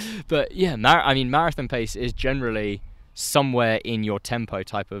 exactly. But yeah, marathon pace is generally somewhere in your tempo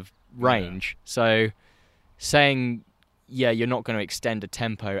type of range. So saying, you're not going to extend a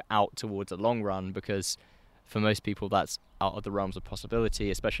tempo out towards a long run, because for most people that's out of the realms of possibility,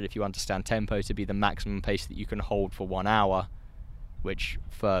 especially if you understand tempo to be the maximum pace that you can hold for 1 hour, which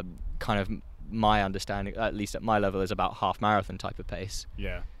for kind of my understanding, at least at my level, is about half marathon type of pace.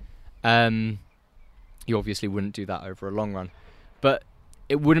 Yeah. You obviously wouldn't do that over a long run. But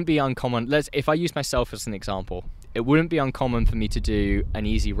it wouldn't be uncommon. If I use myself as an example, it wouldn't be uncommon for me to do an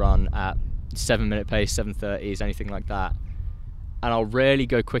easy run at 7-minute pace, 7:30s, anything like that. And I'll rarely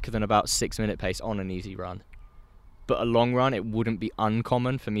go quicker than about 6-minute pace on an easy run. But a long run, it wouldn't be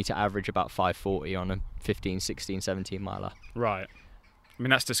uncommon for me to average about 5:40 on a 15, 16, 17 miler. Right. I mean,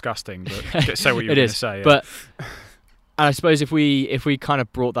 that's disgusting, but say what you were going to say. Yeah. But and I suppose if we kind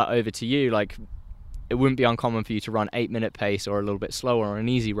of brought that over to you, like, it wouldn't be uncommon for you to run 8-minute pace or a little bit slower on an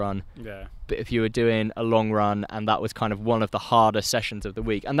easy run. Yeah. But if you were doing a long run and that was kind of one of the harder sessions of the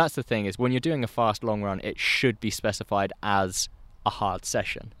week, and that's the thing, is when you're doing a fast long run, it should be specified as a hard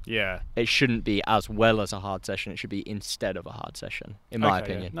session. Yeah. It shouldn't be as well as a hard session. It should be instead of a hard session, in my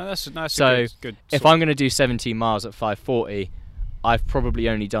opinion. Yeah. No, that's so a good if I'm going to do 17 miles at 5:40, I've probably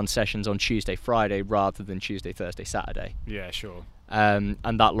only done sessions on Tuesday, Friday, rather than Tuesday, Thursday, Saturday. Yeah, sure. And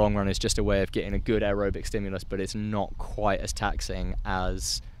that long run is just a way of getting a good aerobic stimulus, but it's not quite as taxing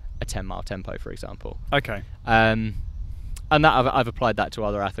as a 10-mile tempo, for example. Okay. And that I've applied that to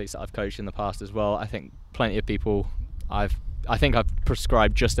other athletes that I've coached in the past as well. I think plenty of people I think I've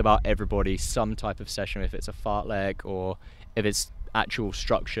prescribed just about everybody some type of session, if it's a fartlek or if it's actual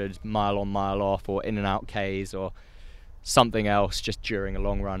structured mile on, mile off, or in and out Ks or something else just during a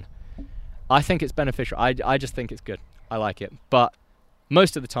long run. I think it's beneficial. I just think it's good. I like it. But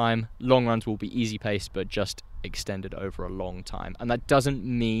most of the time, long runs will be easy paced, but just extended over a long time. And that doesn't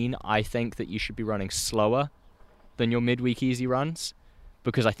mean, I think, that you should be running slower than your midweek easy runs,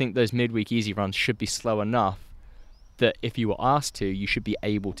 because I think those midweek easy runs should be slow enough that if you were asked to, you should be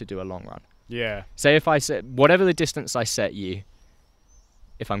able to do a long run. Yeah. Say if I set, whatever the distance I set you,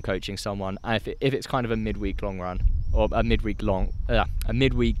 if I'm coaching someone, and if it's kind of a midweek long run, or a midweek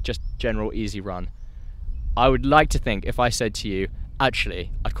just general easy run, I would like to think if I said to you,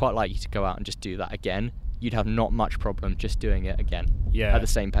 actually, I'd quite like you to go out and just do that again, you'd have not much problem just doing it again. Yeah. At the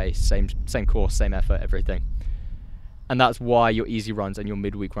same pace, same course, same effort, everything. And that's why your easy runs and your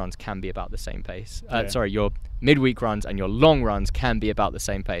midweek runs can be about the same pace. Your midweek runs and your long runs can be about the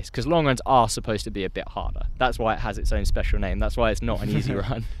same pace, because long runs are supposed to be a bit harder. That's why it has its own special name. That's why it's not an easy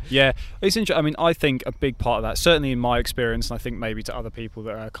run. Yeah, it's interesting. I mean, I think a big part of that, certainly in my experience, and I think maybe to other people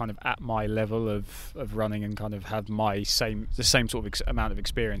that are kind of at my level of running and kind of have the same sort of amount of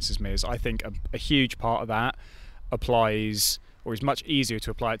experience as me, is I think a huge part of that applies, or is much easier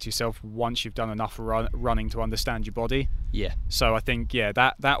to apply it to yourself once you've done enough running to understand your body. Yeah. So I think,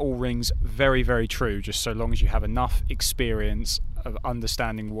 that all rings very, very true, just so long as you have enough experience of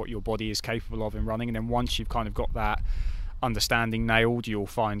understanding what your body is capable of in running. And then once you've kind of got that understanding nailed, you'll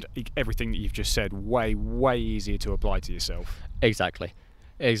find everything that you've just said way, way easier to apply to yourself. Exactly.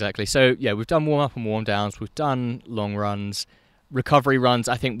 So, we've done warm-up and warm-downs. We've done long runs. Recovery runs,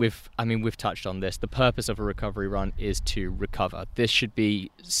 I think we've touched on this. The purpose of a recovery run is to recover. This should be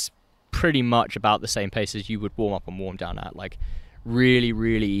pretty much about the same pace as you would warm up and warm down at, like really,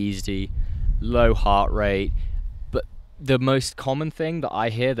 really easy, low heart rate. But the most common thing that I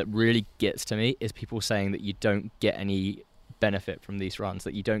hear that really gets to me is people saying that you don't get any benefit from these runs,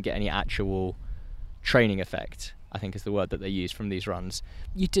 that you don't get any actual training effect, I think is the word that they use, from these runs.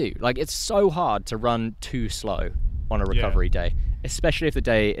 You do. Like, it's so hard to run too slow on a recovery day, especially if the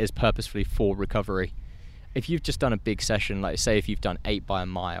day is purposefully for recovery. If you've just done a big session, like say if you've done 8 by a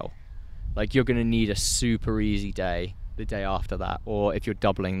mile, like you're going to need a super easy day the day after that, or if you're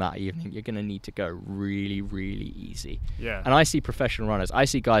doubling that evening, you're going to need to go really, really easy. Yeah. And I see professional runners, I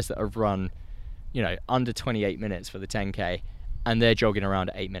see guys that have run, under 28 minutes for the 10K, and they're jogging around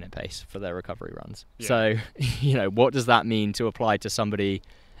at 8-minute pace for their recovery runs. Yeah. So, what does that mean to apply to somebody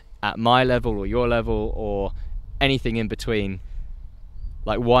at my level or your level or anything in between?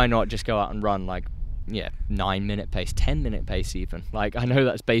 Like, why not just go out and run 9-minute pace, 10-minute pace even? Like, I know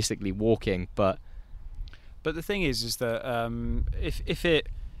that's basically walking, but the thing is that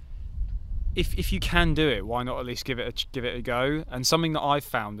if you can do it, why not at least give it a go? And something that I've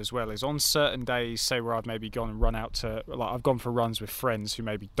found as well is on certain days, say where I've maybe gone and run out to, like I've gone for runs with friends who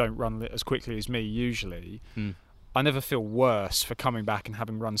maybe don't run as quickly as me usually. I never feel worse for coming back and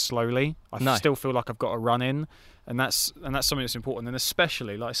having run slowly. I still feel like I've got a run in, and that's something that's important. And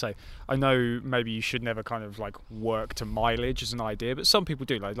especially, like I say, I know maybe you should never kind of like work to mileage as an idea, but some people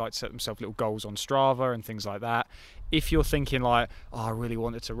do like to set themselves little goals on Strava and things like that. If you're thinking like, I really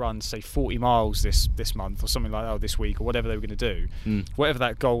wanted to run, say 40 miles this month or something like that, or this week, or whatever they were going to do, whatever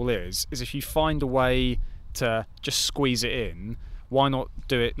that goal is if you find a way to just squeeze it in, why not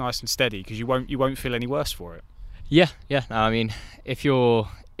do it nice and steady? Because you won't feel any worse for it. Yeah. No, I mean, if you're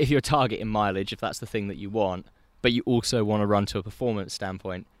targeting mileage, if that's the thing that you want, but you also want to run to a performance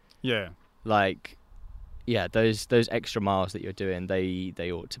standpoint, those extra miles that you're doing,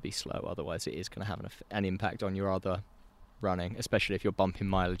 they ought to be slow. Otherwise, it is going to have an impact on your other running, especially if you're bumping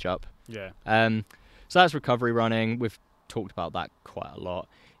mileage up. Yeah. So that's recovery running. We've talked about that quite a lot.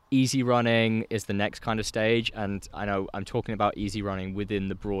 Easy running is the next kind of stage, and I know I'm talking about easy running within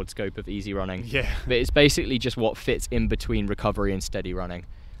the broad scope of easy running. Yeah. But it's basically just what fits in between recovery and steady running.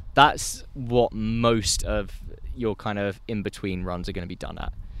 That's what most of your kind of in-between runs are going to be done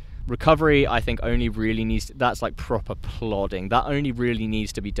at. Recovery, I think, only really that's like proper plodding. That only really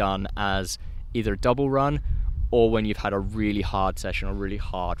needs to be done as either a double run or when you've had a really hard session or really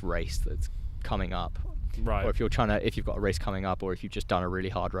hard race that's coming up. Right. Or if you've got a race coming up, or if you've just done a really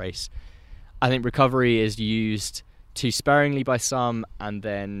hard race. I think recovery is used too sparingly by some and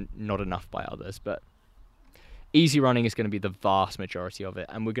then not enough by others. But easy running is going to be the vast majority of it.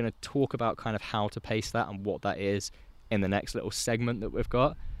 And we're going to talk about kind of how to pace that and what that is in the next little segment that we've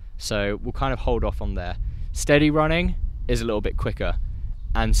got. So we'll kind of hold off on there. Steady running is a little bit quicker.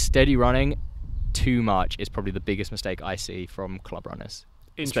 And steady running too much is probably the biggest mistake I see from club runners,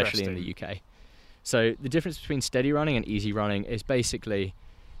 especially in the UK. So the difference between steady running and easy running is basically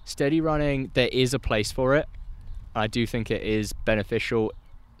steady running, there is a place for it. I do think it is beneficial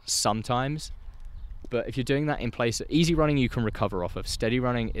sometimes. But if you're doing that in place, easy running you can recover off of. Steady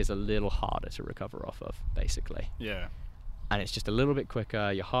running is a little harder to recover off of, basically. Yeah. And it's just a little bit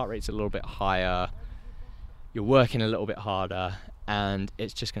quicker, your heart rate's a little bit higher, you're working a little bit harder, and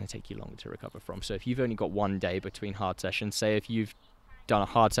it's just going to take you longer to recover from. So if you've only got one day between hard sessions, say if you've done a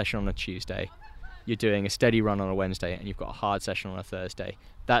hard session on a Tuesday, you're doing a steady run on a Wednesday, and you've got a hard session on a Thursday,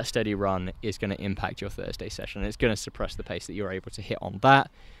 that steady run is going to impact your Thursday session, and it's going to suppress the pace that you're able to hit on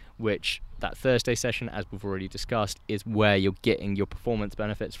that, which that Thursday session, as we've already discussed, is where you're getting your performance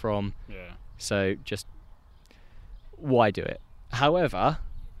benefits from. Yeah. So just why do it? However,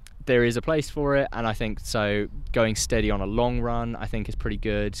 there is a place for it, and I think so going steady on a long run I think is pretty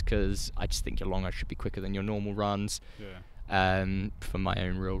good, because I just think your long run should be quicker than your normal runs. Yeah. For my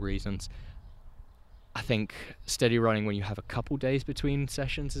own real reasons. I think steady running when you have a couple days between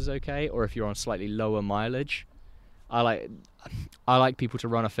sessions is okay, or if you're on slightly lower mileage. I like people to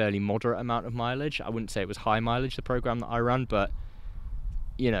run a fairly moderate amount of mileage. I wouldn't say it was high mileage, the program that I run, but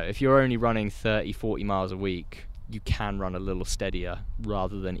if you're only running 30, 40 miles a week, you can run a little steadier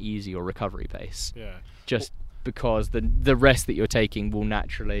rather than easy or recovery pace. Yeah. Just because the rest that you're taking will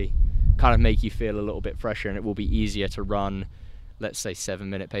naturally kind of make you feel a little bit fresher, and it will be easier to run, let's say,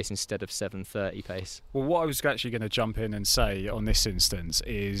 7-minute pace instead of 7:30 pace. Well, what I was actually going to jump in and say on this instance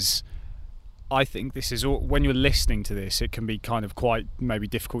is, I think this is all, when you're listening to this, it can be kind of quite maybe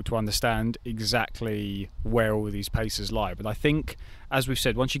difficult to understand exactly where all of these paces lie. But I think, as we've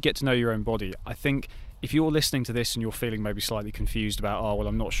said, once you get to know your own body, I think if you're listening to this and you're feeling maybe slightly confused about,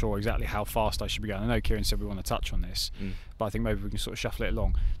 I'm not sure exactly how fast I should be going. I know Kieran said we want to touch on this, but I think maybe we can sort of shuffle it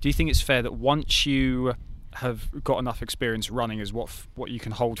along. Do you think it's fair that once you have got enough experience running as what you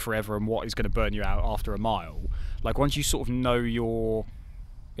can hold forever and what is going to burn you out after a mile, like once you sort of know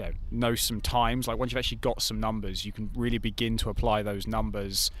know some times, like once you've actually got some numbers, you can really begin to apply those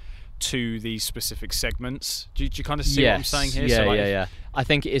numbers to these specific segments? Do you kind of see what I'm saying here? Yeah. I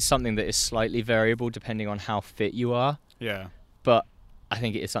think it is something that is slightly variable depending on how fit you are. Yeah. But I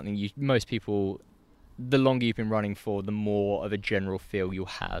think it is something most people, the longer you've been running for, the more of a general feel you'll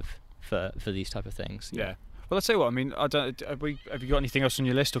have for these type of things. Yeah. Well, let's say what I mean. Have you got anything else on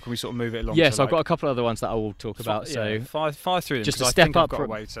your list, or can we sort of move it along? Yes, I've got a couple other ones that I will talk about. Fire through them. Just to step up.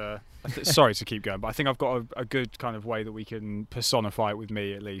 Sorry to keep going, but I think I've got a good kind of way that we can personify it with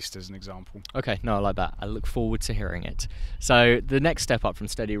me, at least as an example. Okay, no, I like that. I look forward to hearing it. So the next step up from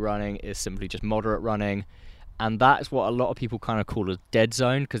steady running is simply just moderate running, and that's what a lot of people kind of call a dead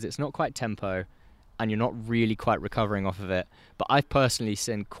zone, because it's not quite tempo, and you're not really quite recovering off of it. But I've personally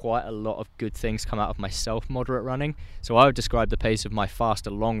seen quite a lot of good things come out of my self-moderate running. So I would describe the pace of my faster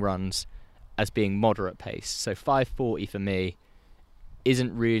long runs as being moderate pace. So 5:40 for me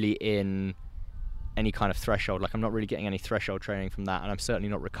isn't really in any kind of threshold. Like, I'm not really getting any threshold training from that, and I'm certainly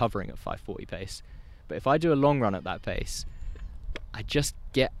not recovering at 5:40 pace. But if I do a long run at that pace, I just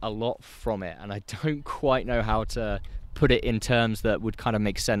get a lot from it, and I don't quite know how to put it in terms that would kind of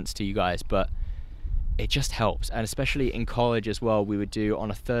make sense to you guys, but it just helps. And especially in college as well, we would do on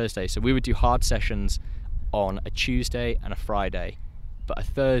a Thursday. So we would do hard sessions on a Tuesday and a Friday, but a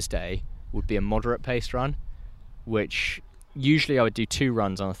Thursday would be a moderate paced run, which usually I would do 2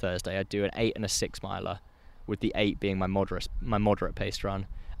 runs on a Thursday. I'd do an 8 and a 6 miler, with the 8 being my moderate paced run.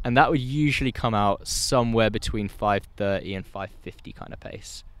 And that would usually come out somewhere between 5:30 and 5:50 kind of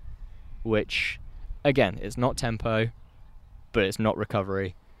pace, which, again, it's not tempo, but it's not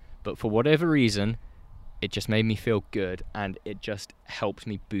recovery. But for whatever reason, it just made me feel good, and it just helped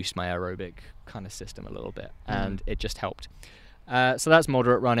me boost my aerobic kind of system a little bit, and it just helped. So that's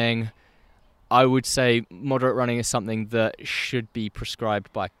moderate running. I would say moderate running is something that should be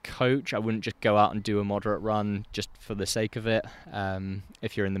prescribed by a coach. I wouldn't just go out and do a moderate run just for the sake of it.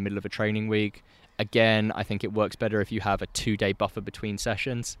 If you're in the middle of a training week, again, I think it works better if you have a 2-day buffer between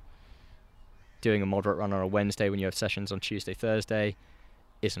sessions. Doing a moderate run on a Wednesday when you have sessions on Tuesday, Thursday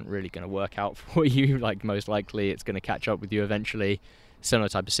isn't really going to work out for you. Like, most likely it's going to catch up with you eventually. Similar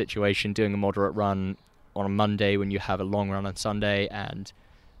type of situation, doing a moderate run on a Monday when you have a long run on Sunday and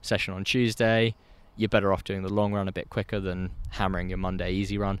session on Tuesday, you're better off doing the long run a bit quicker than hammering your Monday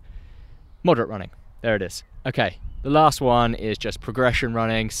easy run. Moderate running, there it is. Okay, the last one is just progression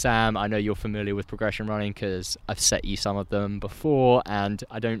running. Sam, I know you're familiar with progression running because I've set you some of them before, and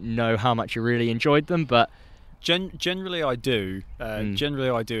I don't know how much you really enjoyed them, but generally I do. Generally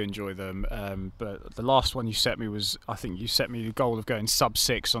I do enjoy them. But the last one you set me was, I think you set me the goal of going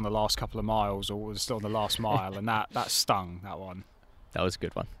sub-6 on the last couple of miles, or was still on the last mile, and that stung, that one. That was a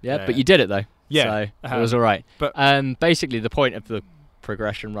good one. Yeah, but you did it though. Yeah. So it was all right. But basically the point of the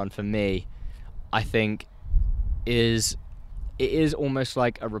progression run for me, I think, is it is almost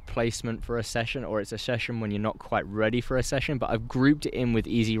like a replacement for a session, or it's a session when you're not quite ready for a session, but I've grouped it in with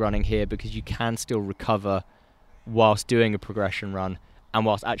easy running here because you can still recover whilst doing a progression run and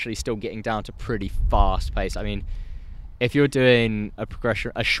whilst actually still getting down to pretty fast pace. I mean, if you're doing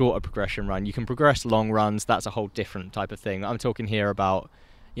a shorter progression run, you can progress long runs. That's a whole different type of thing. I'm talking here about,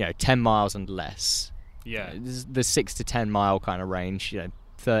 10 miles and less. Yeah. The 6 to 10 mile kind of range,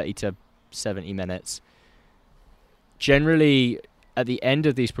 30 to 70 minutes. Generally, at the end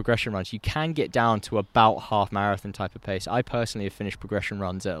of these progression runs, you can get down to about half marathon type of pace. I personally have finished progression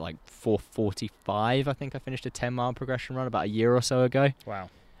runs at like 4:45. I think I finished a 10-mile progression run about a year or so ago. Wow.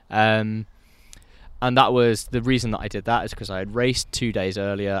 And that was the reason that I did that, is because I had raced 2 days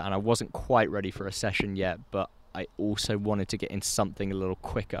earlier and I wasn't quite ready for a session yet, but I also wanted to get in something a little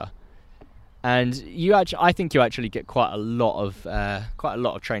quicker. And I think you actually get quite a lot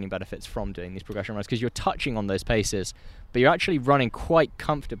of training benefits from doing these progression runs, because you're touching on those paces, but you're actually running quite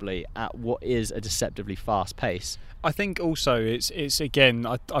comfortably at what is a deceptively fast pace. I think also it's again,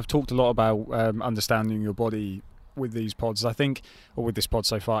 I've talked a lot about understanding your body with these pods. I think, or with this pod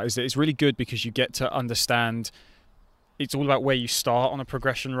so far, is that it's really good because you get to understand. It's all about where you start on a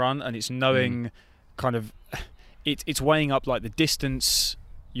progression run, and it's knowing kind of it's weighing up like the distance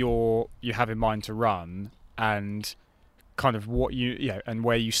you have in mind to run, and kind of what and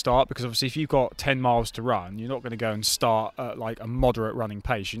where you start, because obviously if you've got 10 miles to run, you're not going to go and start at like a moderate running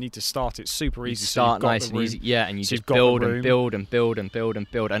pace. You need to start it super easy. Start nice and easy, and you just build and build and build and build and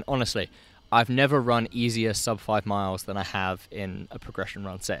build. And honestly, I've never run easier sub 5 miles than I have in a progression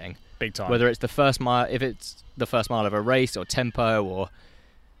run setting. Big time. Whether it's the first mile, if it's the first mile of a race or tempo, or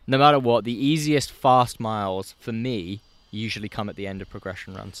no matter what, the easiest fast miles for me usually come at the end of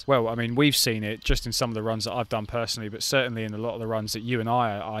progression runs. Well, I mean, we've seen it just in some of the runs that I've done personally, but certainly in a lot of the runs that you and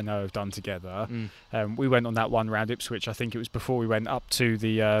I know have done together. We went on that one round Ipswich. I think it was before we went up to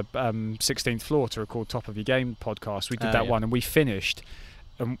the 16th floor to record Top of Your Game podcast. We did that one, and we finished.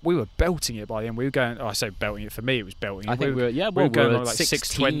 And we were belting it by the end. We were going. I say belting it. For me, it was belting it. I think we were going on like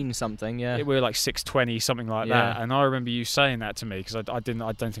 16 something. Yeah, we were like 6:20 something like that. And I remember you saying that to me, because I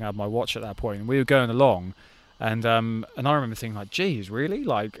don't think I had my watch at that point. And we were going along, and I remember thinking like, geez, really?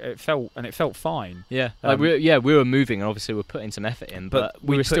 Like it felt fine. Yeah, we were moving, and obviously we're putting some effort in, but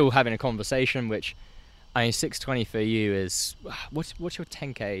we were still having a conversation. Which, I mean, 6:20 for you is what's your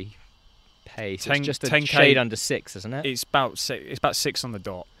 10k? Pace. It's just a 10K, shade under 6, isn't it? It's about 6. It's about 6 on the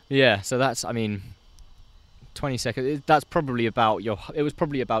dot. Yeah, so that's, I mean, 20 seconds. That's probably about it was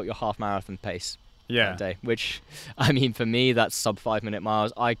probably about your half marathon pace. Yeah. That day, which, I mean, for me, that's sub 5 minute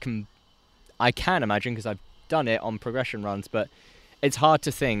miles. I can imagine, because I've done it on progression runs, but it's hard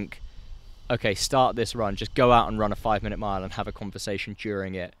to think, okay, start this run, just go out and run a 5 minute mile and have a conversation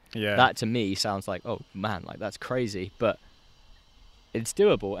during it. Yeah. That to me sounds like, oh man, like that's crazy, but it's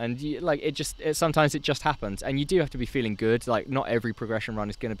doable, and sometimes it just happens, and you do have to be feeling good. Like, not every progression run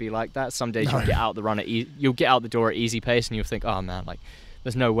is going to be like that. Some days you'll get out the door at easy pace, and you'll think, oh man, like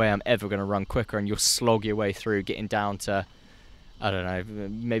there's no way I'm ever going to run quicker, and you'll slog your way through, getting down to, I don't know,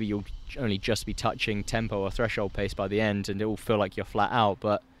 maybe you'll only just be touching tempo or threshold pace by the end, and it will feel like you're flat out.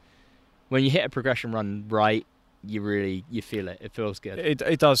 But when you hit a progression run right, you feel it. It feels good.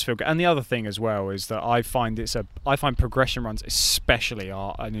 It does feel good. And the other thing as well is that I find progression runs especially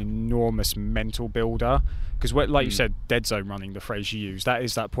are an enormous mental builder, because like you said, dead zone running, the phrase you use, that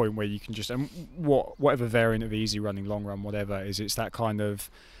is that point where you can just, and whatever variant of easy running, long run, whatever is, it's that kind of,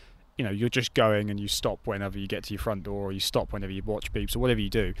 you're just going and you stop whenever you get to your front door, or you stop whenever your watch beeps, or whatever you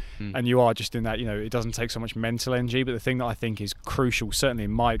do, and you are just in that, it doesn't take so much mental energy. But the thing that I think is crucial, certainly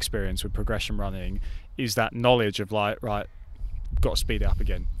in my experience with progression running, is that knowledge of like, right, got to speed it up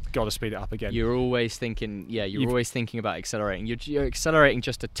again. You're always thinking, always thinking about accelerating. You're accelerating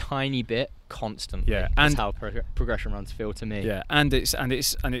just a tiny bit constantly. Yeah, and that's how progression runs feel to me. Yeah, and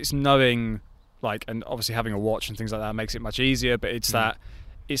it's knowing, like, and obviously having a watch and things like that makes it much easier. But it's that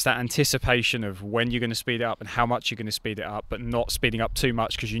anticipation of when you're going to speed it up and how much you're going to speed it up, but not speeding up too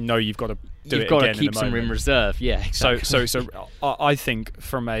much, because you've got to do it again. You've got to keep some in reserve. Yeah, exactly. So I think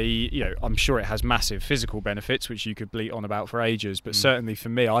from I'm sure it has massive physical benefits, which you could bleat on about for ages, but certainly for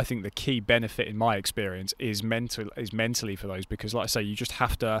me, I think the key benefit in my experience is mentally for those, because like I say, you just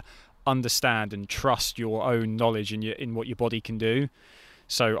have to understand and trust your own knowledge in what your body can do.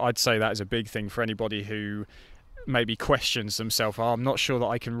 So I'd say that is a big thing for anybody who maybe questions themselves. I'm not sure that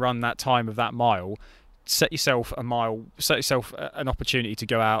I can run that time of that mile. Set yourself an opportunity to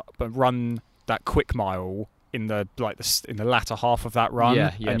go out but run that quick mile in the latter half of that run,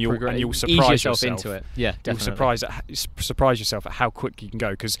 and you'll surprise yourself into it. Yeah, definitely. You'll surprise yourself at how quick you can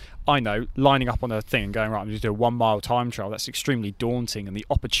go, because I know lining up on a thing and going, right, I'm going to do a 1 mile time trial, that's extremely daunting, and the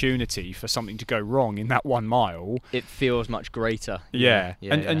opportunity for something to go wrong in that 1 mile, it feels much greater.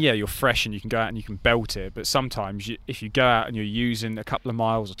 And you're fresh and you can go out and you can belt it. But sometimes if you go out and you're using a couple of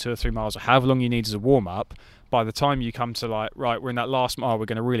miles or 2 or 3 miles or however long you need as a warm up, by the time you come to like, right, we're in that last mile, we're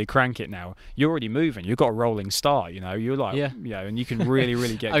going to really crank it now, you're already moving. You've got a rolling start, you're like, and you can really,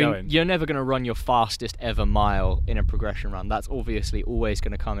 really get going. You're never going to run your fastest ever mile in a progression run. That's obviously always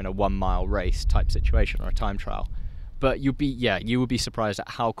going to come in a 1 mile race type situation or a time trial. But you would be surprised at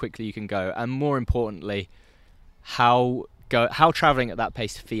how quickly you can go, and more importantly, how traveling at that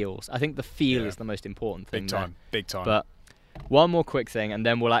pace feels. I think the feel is the most important thing. Big time. But one more quick thing, and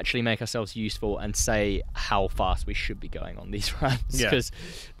then we'll actually make ourselves useful and say how fast we should be going on these runs, because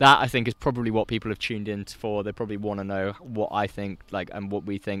that, I think, is probably what people have tuned in for. They probably want to know what I think, and what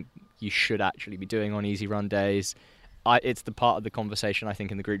we think you should actually be doing on easy run days. It's the part of the conversation, I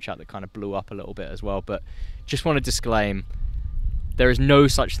think, in the group chat that kind of blew up a little bit as well. But just want to disclaim, there is no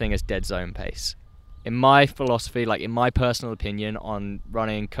such thing as dead zone pace. In my philosophy, like in my personal opinion on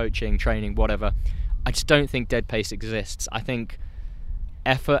running, coaching, training, whatever, I just don't think dead pace exists. I think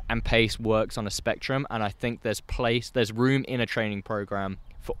effort and pace works on a spectrum, and I think there's room in a training program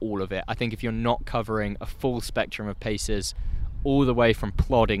for all of it. I think if you're not covering a full spectrum of paces, all the way from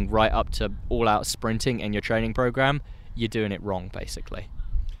plodding right up to all-out sprinting in your training program, you're doing it wrong, basically.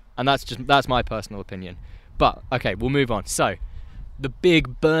 And that's my personal opinion. But, okay, we'll move on. So, the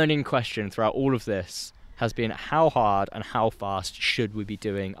big burning question throughout all of this has been how hard and how fast should we be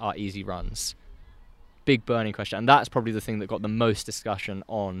doing our easy runs? Big burning question. And that's probably the thing that got the most discussion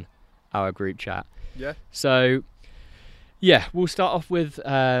on our group chat. Yeah. So, yeah, we'll start off with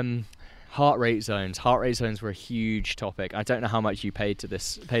heart rate zones. Heart rate zones were a huge topic. I don't know how much you paid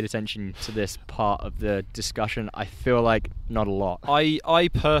attention to this part of the discussion. I feel like not a lot. I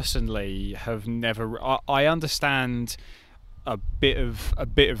personally have never. I understand a bit of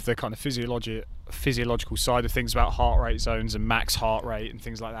the kind of physiological side of things about heart rate zones and max heart rate and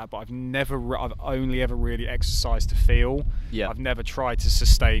things like that, but I've only ever really exercised to feel. Yeah. I've never tried to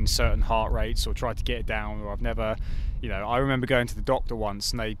sustain certain heart rates or tried to get it down, or I've never, I remember going to the doctor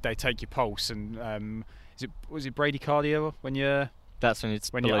once and they take your pulse and was it bradycardia when you're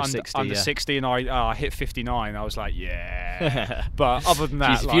below 60, under 60, and I hit 59. I was like, yeah. But other than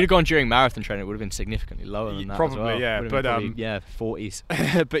that, jeez, if you'd have gone during marathon training, it would have been significantly lower than that. Probably, as well. yeah. But probably,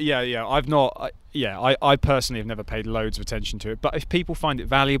 40s. But yeah, I've not. I personally have never paid loads of attention to it. But if people find it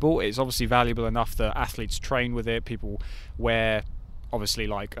valuable, it's obviously valuable enough that athletes train with it. People wear, obviously,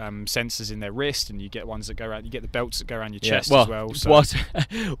 like sensors in their wrist, and you get ones that go around. You get the belts that go around your chest as well. So.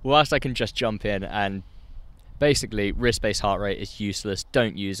 Whilst I can just jump in and. Basically, wrist-based heart rate is useless.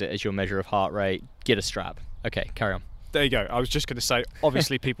 Don't use it as your measure of heart rate. Get a strap. Okay, carry on. There you go. I was just going to say,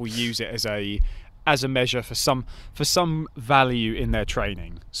 obviously, people use it as a measure for some value in their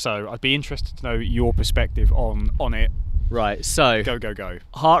training. So I'd be interested to know your perspective on it. Right. So go.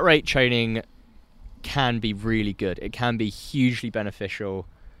 Heart rate training can be really good. It can be hugely beneficial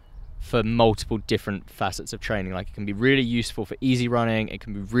for multiple different facets of training. Like, it can be really useful for easy running, it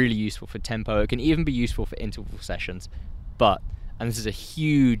can be really useful for tempo, it can even be useful for interval sessions. But, and this is a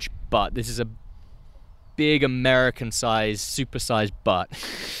huge but, this is a big American-sized, super-sized but,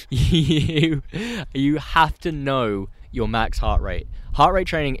 you have to know your max heart rate. Heart rate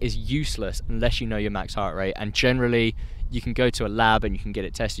training is useless unless you know your max heart rate, and generally you can go to a lab and you can get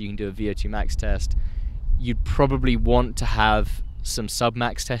it tested. You can do a VO2 max test. You'd probably want to have some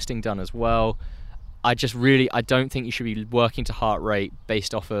sub-max testing done as well. I don't think you should be working to heart rate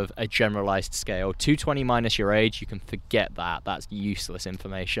based off of a generalized scale. 220 minus your age, you can forget that. That's useless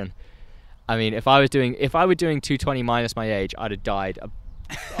information. I mean, if I were doing 220 minus my age, I'd have died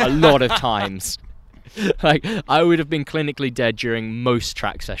a lot of times. Like, I would have been clinically dead during most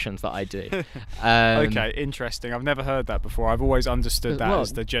track sessions that I do. Okay, interesting. I've never heard that before. I've always understood that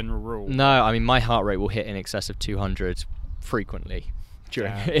as the general rule. No, I mean, my heart rate will hit in excess of 200 frequently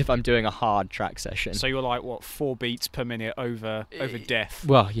if I'm doing a hard track session. So you're like, what, 4 beats per minute over death?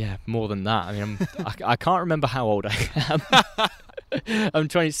 Well, yeah, more than that. I mean, I can't remember how old I am. I'm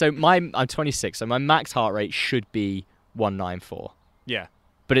 20. So I'm 26. So my max heart rate should be 194. Yeah,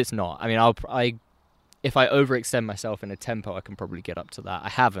 but it's not. I mean, if I overextend myself in a tempo, I can probably get up to that. I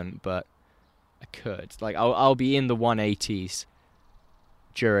haven't, but I could. Like, I'll be in the 180s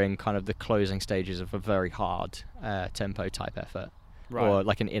during kind of the closing stages of a very hard tempo type effort, right. Or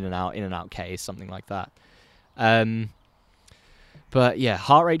like an in and out case, something like that. But yeah,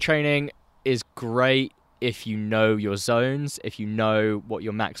 heart rate training is great if you know your zones, if you know what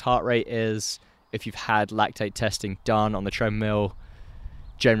your max heart rate is, if you've had lactate testing done on the treadmill.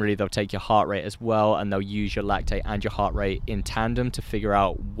 Generally, they'll take your heart rate as well, and they'll use your lactate and your heart rate in tandem to figure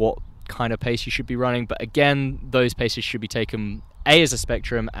out what kind of pace you should be running. But again, those paces should be taken A, as a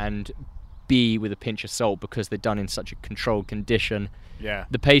spectrum, and B, with a pinch of salt, because they're done in such a controlled condition. Yeah.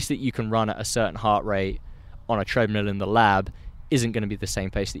 The pace that you can run at a certain heart rate on a treadmill in the lab isn't going to be the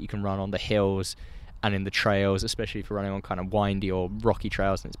same pace that you can run on the hills and in the trails, especially if you're running on kind of windy or rocky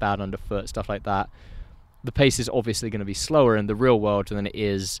trails and it's bad underfoot, stuff like that. The pace is obviously going to be slower in the real world than it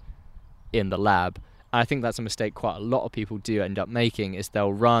is in the lab. And I think that's a mistake quite a lot of people do end up making, is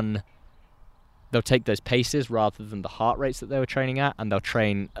they'll take those paces rather than the heart rates that they were training at, and they'll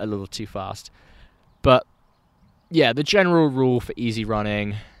train a little too fast. But yeah, the general rule for easy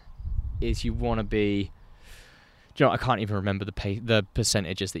running is you want to be, I can't even remember the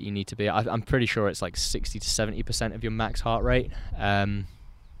percentages that you need to be. I'm pretty sure it's like 60 to 70% of your max heart rate.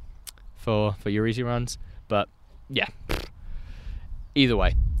 for your easy runs. But yeah, either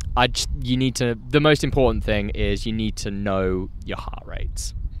way, the most important thing is you need to know your heart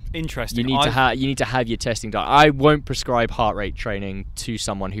rates. Interesting. You need to have your testing done. I won't prescribe heart rate training to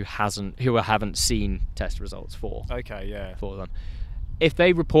someone who haven't seen test results for them. If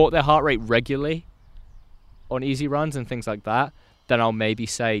they report their heart rate regularly on easy runs and things like that, then I'll maybe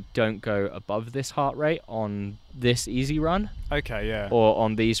say don't go above this heart rate on this easy run. Okay, yeah. Or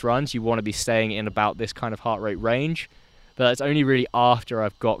on these runs, you want to be staying in about this kind of heart rate range. But that's only really after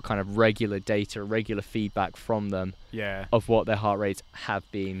I've got kind of regular data, regular feedback from them of what their heart rates have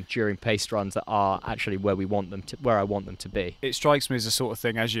been during paced runs that are actually where I want them to be. It strikes me as the sort of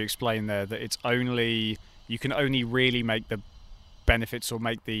thing, as you explained there, that you can only really make the benefits or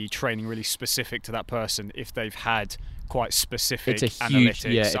make the training really specific to that person if they've had quite specific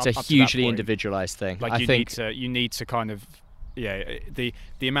analytics. Yeah, it's a hugely individualized thing. Like you need to kind of the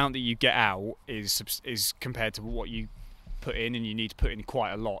amount that you get out is compared to what you put in, and you need to put in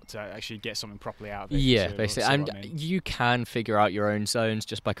quite a lot to actually get something properly out of it. Yeah, basically. And you can figure out your own zones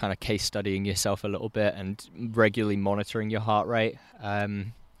just by kind of case studying yourself a little bit and regularly monitoring your heart rate.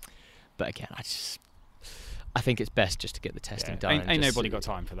 But again, I think it's best just to get the testing done. Ain't nobody got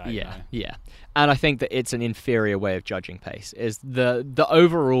time for that. Yeah. And I think that it's an inferior way of judging pace. Is the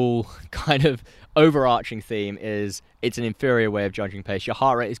overall kind of overarching theme is it's an inferior way of judging pace. Your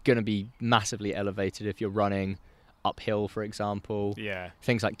heart rate is going to be massively elevated if you're running uphill, for example. Yeah.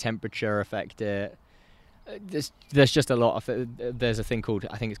 Things like temperature affect it. There's just a lot of there's a thing called,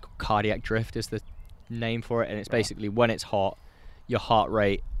 I think it's called cardiac drift is the name for it, and it's basically when it's hot, your heart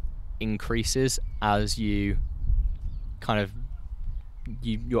rate increases as you kind of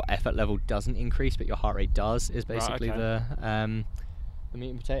your effort level doesn't increase, but your heart rate does, is basically the meat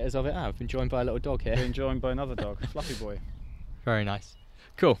and potatoes of it. I've been joined by a little dog here. Been joined by another dog, Fluffy boy. Very nice.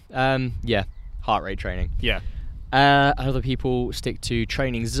 Cool. Heart rate training. Yeah. Other people stick to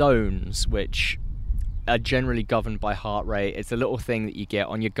training zones, which are generally governed by heart rate. It's a little thing that you get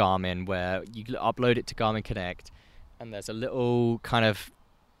on your Garmin where you upload it to Garmin Connect, and there's a little kind of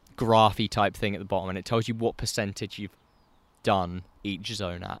graphy type thing at the bottom, and it tells you what percentage you've done each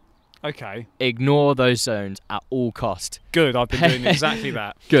zone at. Okay. Ignore those zones at all cost. Good, I've been doing exactly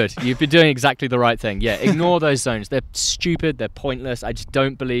that. Good, you've been doing exactly the right thing. Yeah, ignore those zones. They're stupid, they're pointless. I just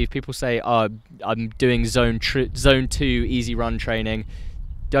don't believe people say, I'm doing zone 2 easy run training.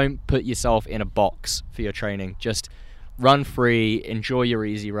 Don't put yourself in a box for your training. Just run free, enjoy your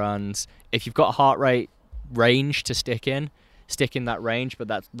easy runs. If you've got a heart rate range to stick in that range, but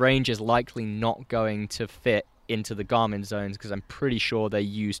that range is likely not going to fit into the Garmin zones because I'm pretty sure they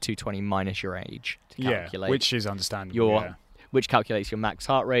use 220 minus your age to calculate. Which is understandable. Which calculates your max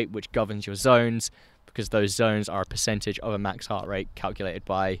heart rate, which governs your zones, because those zones are a percentage of a max heart rate calculated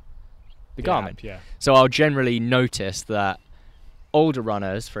by the Garmin. App, yeah. So I'll generally notice that older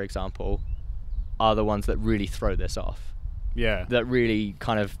runners, for example, are the ones that really throw this off. Yeah. That really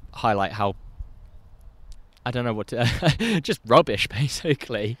kind of highlight how, I don't know what to... just rubbish,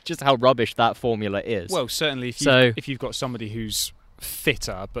 basically. Just how rubbish that formula is. Well, certainly if you've got somebody who's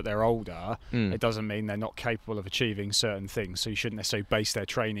fitter but they're older, it doesn't mean they're not capable of achieving certain things. So you shouldn't necessarily base their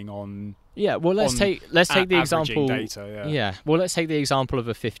training on... Yeah, well, let's take the example... data, well, let's take the example of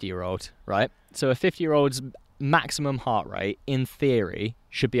a 50-year-old, right? So a 50-year-old's maximum heart rate, in theory,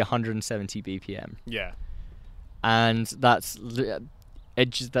 should be 170 BPM. Yeah. And that's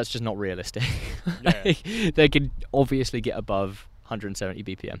just not realistic. Yeah. They could obviously get above 170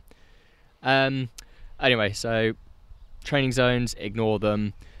 BPM. Anyway, so training zones, ignore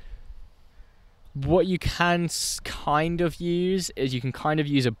them. What you can kind of use is you can kind of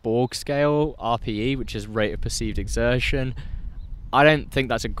use a Borg scale, RPE, which is rate of perceived exertion. I don't think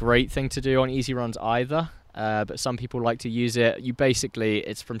that's a great thing to do on easy runs either, but some people like to use it.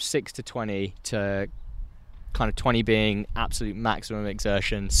 It's from 6 to 20 to kind of 20 being absolute maximum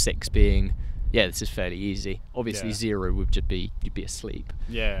exertion, 6 being, this is fairly easy. Obviously 0 would just be, you'd be asleep.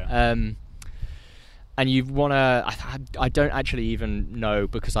 Yeah. And you want to, I don't actually even know,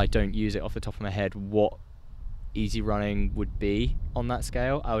 because I don't use it off the top of my head, what easy running would be on that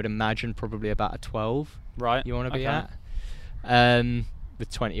scale. I would imagine probably about a 12. Right. You want to be at. With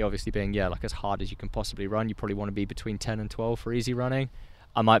 20 obviously being, like as hard as you can possibly run. You probably want to be between 10 and 12 for easy running.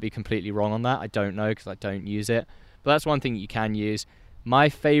 I might be completely wrong on that. I don't know because I don't use it. But that's one thing you can use. My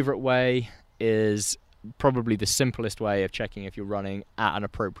favorite way is probably the simplest way of checking if you're running at an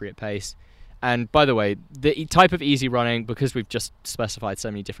appropriate pace. And by the way, the type of easy running, because we've just specified so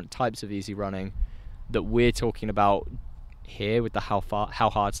many different types of easy running that we're talking about here with the how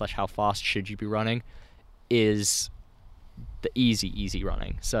hard/how fast should you be running, is the easy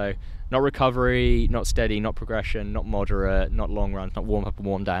running. So not recovery, not steady, not progression, not moderate, not long runs, not warm up and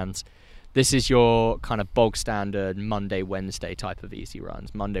warm downs. This is your kind of bog standard Monday, Wednesday type of easy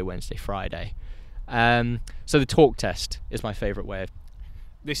runs. Monday, Wednesday, Friday. So the talk test is my favourite way of.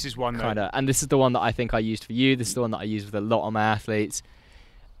 This is one and this is the one that I think I used for you. This is the one that I use with a lot of my athletes.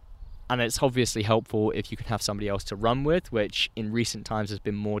 And it's obviously helpful if you can have somebody else to run with, which in recent times has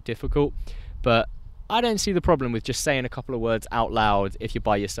been more difficult. But I don't see the problem with just saying a couple of words out loud if you're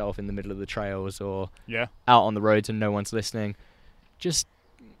by yourself in the middle of the trails or out on the roads and no one's listening. Just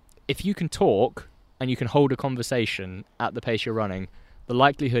if you can talk and you can hold a conversation at the pace you're running, the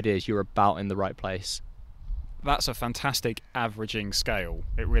likelihood is you're about in the right place. That's a fantastic averaging scale.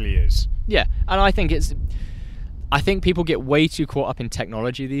 It really is. Yeah, and I think people get way too caught up in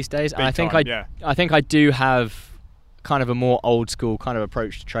technology these days. And I think I do have kind of a more old school kind of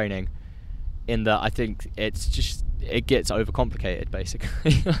approach to training, in that I think it gets overcomplicated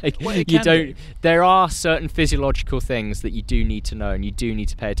basically. There are certain physiological things that you do need to know and you do need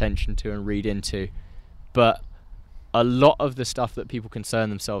to pay attention to and read into, but a lot of the stuff that people concern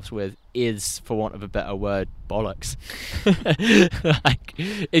themselves with is, for want of a better word, bollocks. Like,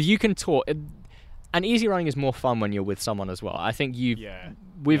 if you can talk, and easy running is more fun when you're with someone as well. I think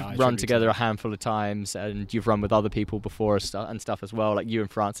we've run together a handful of times, and you've run with other people before and stuff as well. Like you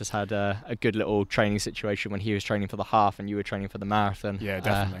and Francis had a good little training situation when he was training for the half and you were training for the marathon. Yeah,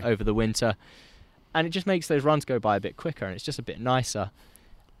 definitely. Over the winter. And it just makes those runs go by a bit quicker, and it's just a bit nicer.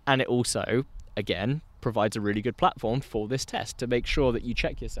 And it also, again, provides a really good platform for this test to make sure that you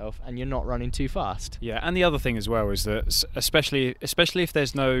check yourself and you're not running too fast. Yeah, and the other thing as well is that especially if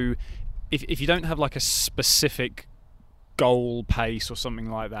there's no, if you don't have like a specific goal pace or something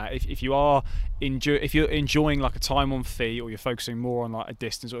like that, if you're enjoying like a time on feet, or you're focusing more on like a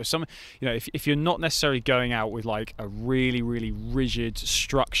distance or something, if you're not necessarily going out with like a really really rigid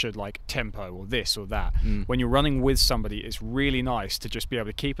structured like tempo or this or that, when you're running with somebody, it's really nice to just be able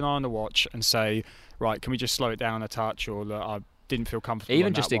to keep an eye on the watch and say, right, can we just slow it down a touch, or look, I didn't feel comfortable.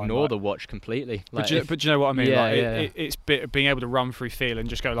 Even just ignore the watch completely. But do you know what I mean? It's being able to run through feel and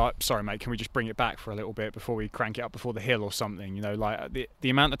just go like, sorry mate, can we just bring it back for a little bit before we crank it up before the hill or something? Like the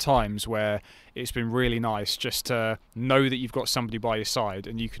amount of times where it's been really nice just to know that you've got somebody by your side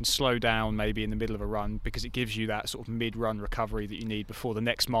and you can slow down maybe in the middle of a run, because it gives you that sort of mid-run recovery that you need before the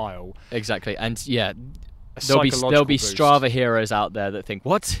next mile. Exactly, and there'll be Strava heroes out there that think,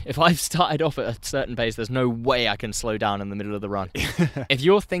 what? If I've started off at a certain pace, there's no way I can slow down in the middle of the run. If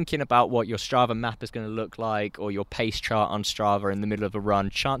you're thinking about what your Strava map is going to look like, or your pace chart on Strava in the middle of a run,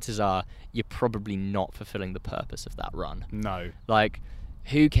 chances are you're probably not fulfilling the purpose of that run. No. Like,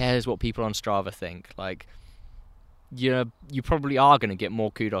 who cares what people on Strava think? Like, you probably are going to get more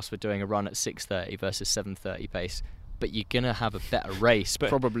kudos for doing a run at 6:30 versus 7:30 pace. But you're going to have a better race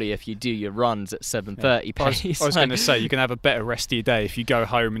probably if you do your runs at 7:30 pace. I was going to say, you can have a better rest of your day if you go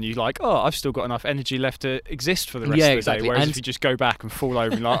home and you're like, oh, I've still got enough energy left to exist for the rest of the day. Whereas if you just go back and fall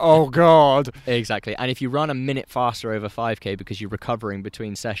over and like, oh, God. Exactly. And if you run a minute faster over 5K because you're recovering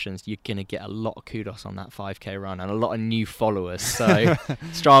between sessions, you're going to get a lot of kudos on that 5K run and a lot of new followers. So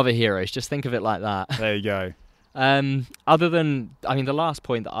Strava heroes, just think of it like that. There you go. Other than, the last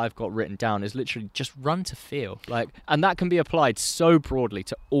point that I've got written down is literally just run to feel. And that can be applied so broadly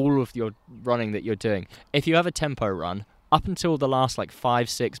to all of your running that you're doing. If you have a tempo run, up until the last 5,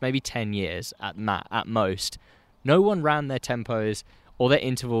 6, maybe 10 years at most, no one ran their tempos or their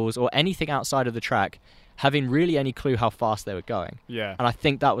intervals or anything outside of the track having really any clue how fast they were going. Yeah. And I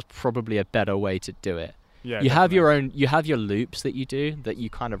think that was probably a better way to do it. Yeah. You have your loops that you do that you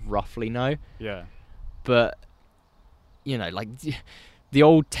kind of roughly know. Yeah. But the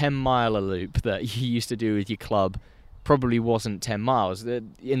old 10-miler loop that you used to do with your club probably wasn't 10 miles.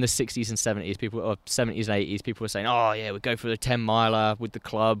 In the 60s and 70s, 70s and 80s, people were saying, oh yeah, we'd go for the 10-miler with the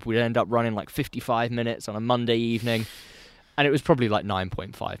club. We'd end up running 55 minutes on a Monday evening. And it was probably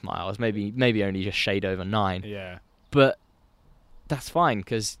 9.5 miles, maybe only just shade over 9. Yeah. But that's fine,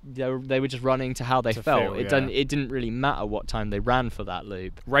 because they were just running to how they felt. It didn't really matter what time they ran for that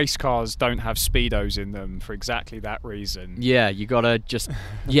loop. Race cars don't have speedos in them for exactly that reason. Yeah, you gotta just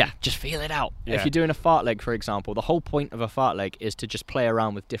feel it out. Yeah. If you're doing a fartlek, for example, the whole point of a fartlek is to just play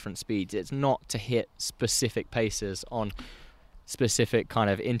around with different speeds. It's not to hit specific paces on specific kind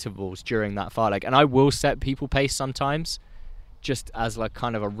of intervals during that fartlek. And I will set people pace sometimes, just as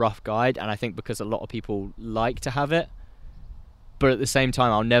kind of a rough guide. And I think because a lot of people like to have it. But at the same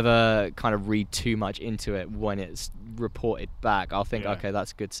time, I'll never kind of read too much into it when it's reported back. I'll think, okay,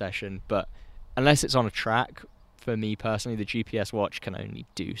 that's a good session. But unless it's on a track, for me personally, the GPS watch can only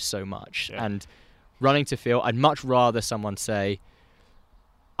do so much. Yeah. And running to feel. I'd much rather someone say,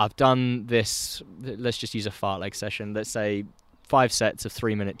 I've done this, let's just use a fartlek session, let's say 5 sets of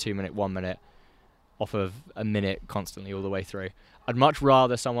 3 minute, 2 minute, 1 minute, off of a minute constantly all the way through. I'd much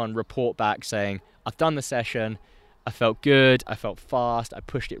rather someone report back saying, I've done the session, I felt good, I felt fast, I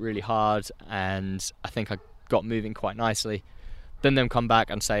pushed it really hard, and I think I got moving quite nicely, than them come back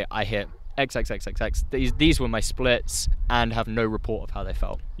and say, I hit XXXXX, these were my splits, and have no report of how they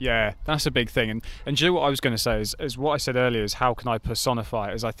felt. Yeah, that's a big thing. And do you know what I was going to say is what I said earlier is how can I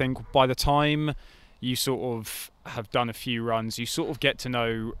personify it? Is I think by the time you sort of have done a few runs, you sort of get to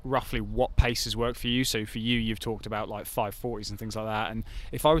know roughly what paces work for you. So for you, you've talked about like 540s and things like that. And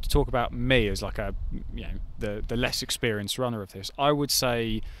if I were to talk about me as like a, you know, the less experienced runner of this, I would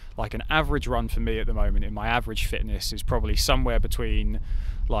say like an average run for me at the moment in my average fitness is probably somewhere between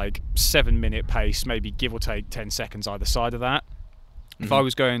like 7 minute pace, maybe give or take 10 seconds either side of that. Mm-hmm. If I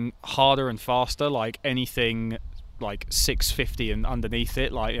was going harder and faster, like anything like 650 and underneath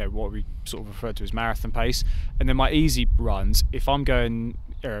it, like, you know, what we sort of refer to as marathon pace. And then my easy runs, if I'm going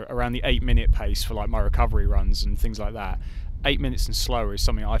around the 8 minute pace for like my recovery runs and things like that, 8 minutes and slower is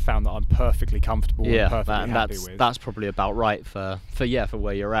something I found that I'm perfectly comfortable and perfectly happy with. That's probably about right for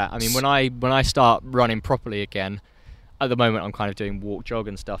where you're at. I mean, when I start running properly again, at the moment I'm kind of doing walk, jog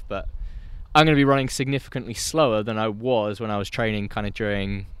and stuff, but I'm going to be running significantly slower than I was when I was training kind of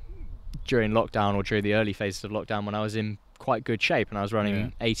during lockdown or during the early phases of lockdown, when I was in quite good shape and I was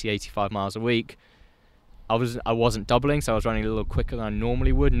running 80-85 miles a week. I wasn't doubling, so I was running a little quicker than I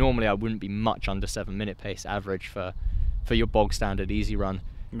normally would. Normally I wouldn't be much under 7 minute pace average for your bog standard easy run.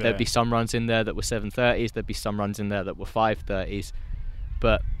 There'd be some runs in there that were 7:30s, there'd be some runs in there that were 5:30s,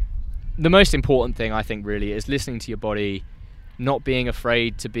 but the most important thing I think really is listening to your body, not being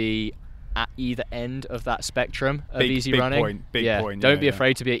afraid to be at either end of that spectrum of easy running. Big point. Don't be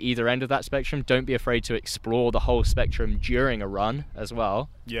afraid to be at either end of that spectrum. Don't be afraid to explore the whole spectrum during a run as well.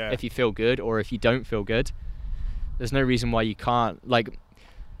 Yeah. If you feel good or if you don't feel good, there's no reason why you can't.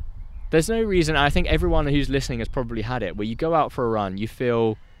 There's no reason. I think everyone who's listening has probably had it, where you go out for a run, you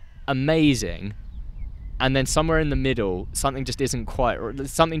feel amazing, and then somewhere in the middle, something just isn't quite, or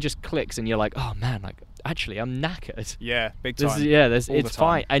something just clicks, and you're like, oh man, like actually I'm knackered. Yeah, big time. It's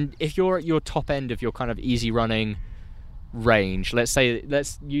fine. And if you're at your top end of your kind of easy running range, let's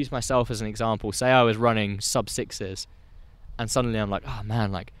use myself as an example. Say I was running sub 6s, and suddenly I'm like, oh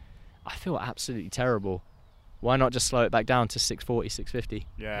man, like I feel absolutely terrible. Why not just slow it back down to 640, 650?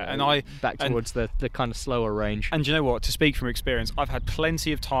 Yeah, and back towards the kind of slower range. And you know what? To speak from experience, I've had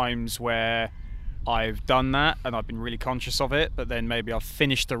plenty of times where I've done that and I've been really conscious of it, but then maybe I've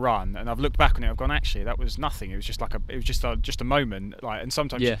finished the run and I've looked back on it, I've gone, actually that was nothing. It was just just a moment. Like, and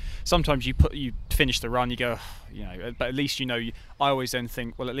sometimes you finish the run, you go, you know, but at least you know. I always then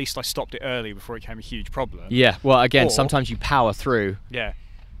think, well, at least I stopped it early before it became a huge problem. Yeah. Well, again, sometimes you power through. Yeah.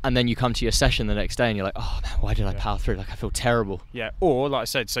 And then you come to your session the next day and you're like, oh man, why did I power through? Like I feel terrible. Yeah. Or like I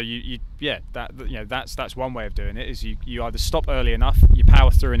said, so that's one way of doing it, is you either stop early enough, you power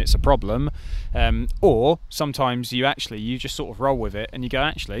through and it's a problem, or sometimes you just sort of roll with it and you go,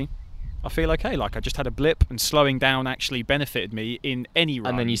 actually, I feel okay. Like I just had a blip, and slowing down actually benefited me in any run.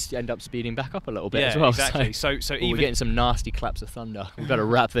 And then you end up speeding back up a little bit as well. Exactly. So even we're getting some nasty claps of thunder. We've got to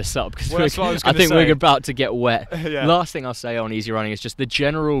wrap this up because I think we're about to get wet. Yeah. Last thing I'll say on easy running is just the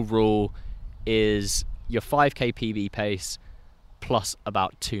general rule is your 5k PB pace plus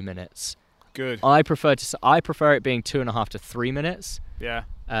about 2 minutes. Good. I prefer it being 2.5 to 3 minutes. Yeah.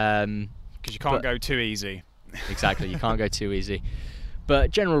 Because you can't go too easy. Exactly. You can't go too easy.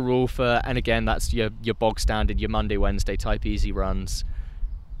 But general rule and again, that's your bog standard, your Monday, Wednesday type easy runs,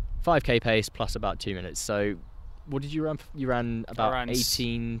 5k pace plus about 2 minutes. So what did you run? You ran about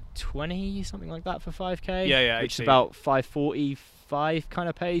 18:20, something like that for 5k? Yeah. Which is about 5:45 kind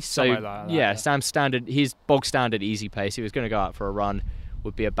of pace. Something so like that, Sam's standard, his bog standard easy pace, he was going to go out for a run,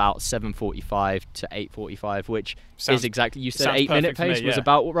 would be about 7:45 to 8:45, which is exactly, you said 8 minute pace was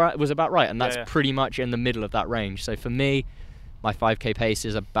about right, and that's pretty much in the middle of that range. So for me, my 5k pace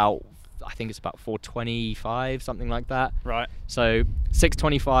is about, I think it's about 4:25, something like that. Right. So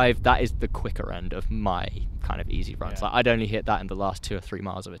 6:25, that is the quicker end of my kind of easy runs. Yeah. Like I'd only hit that in the last 2 or 3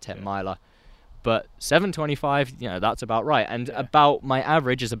 miles of a 10 miler. But 7:25, that's about right. And about my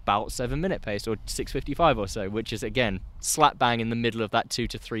average is about 7 minute pace, or 6:55 or so, which is again slap bang in the middle of that 2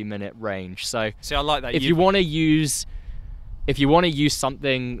 to 3 minute range. So see, I like that. If you want to use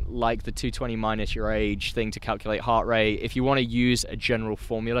something like the 220 minus your age thing to calculate heart rate, if you want to use a general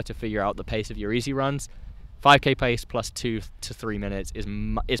formula to figure out the pace of your easy runs, 5k pace plus 2 to 3 minutes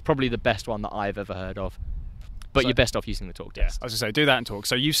is probably the best one that I've ever heard of. But you're best off using the talk test. As I say, do that and talk.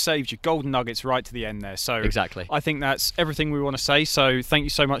 So you've saved your golden nuggets right to the end there. So exactly. I think that's everything we want to say. So thank you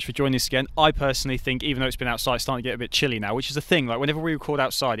so much for joining us again. I personally think, even though it's been outside, it's starting to get a bit chilly now, which is a thing. Like whenever we record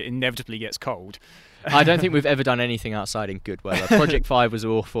outside, it inevitably gets cold. I don't think we've ever done anything outside in good weather. Project 5 was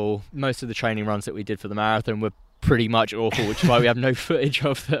awful. Most of the training runs that we did for the marathon were pretty much awful, which is why we have no footage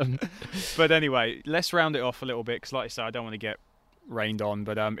of them. But anyway, let's round it off a little bit, because like I said, I don't want to get rained on.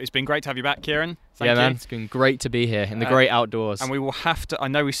 But it's been great to have you back, Kieran. Thank you. Man, it's been great to be here in the great outdoors. And we will have to, I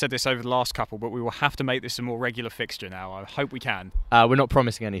know we said this over the last couple, but we will have to make this a more regular fixture now. I hope we can. We're not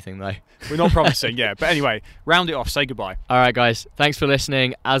promising anything, though. We're not promising, yeah. But anyway, round it off, say goodbye. All right, guys. Thanks for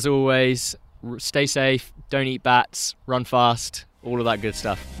listening. As always, stay safe, don't eat bats, run fast, all of that good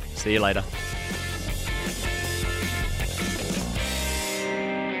stuff. See you later.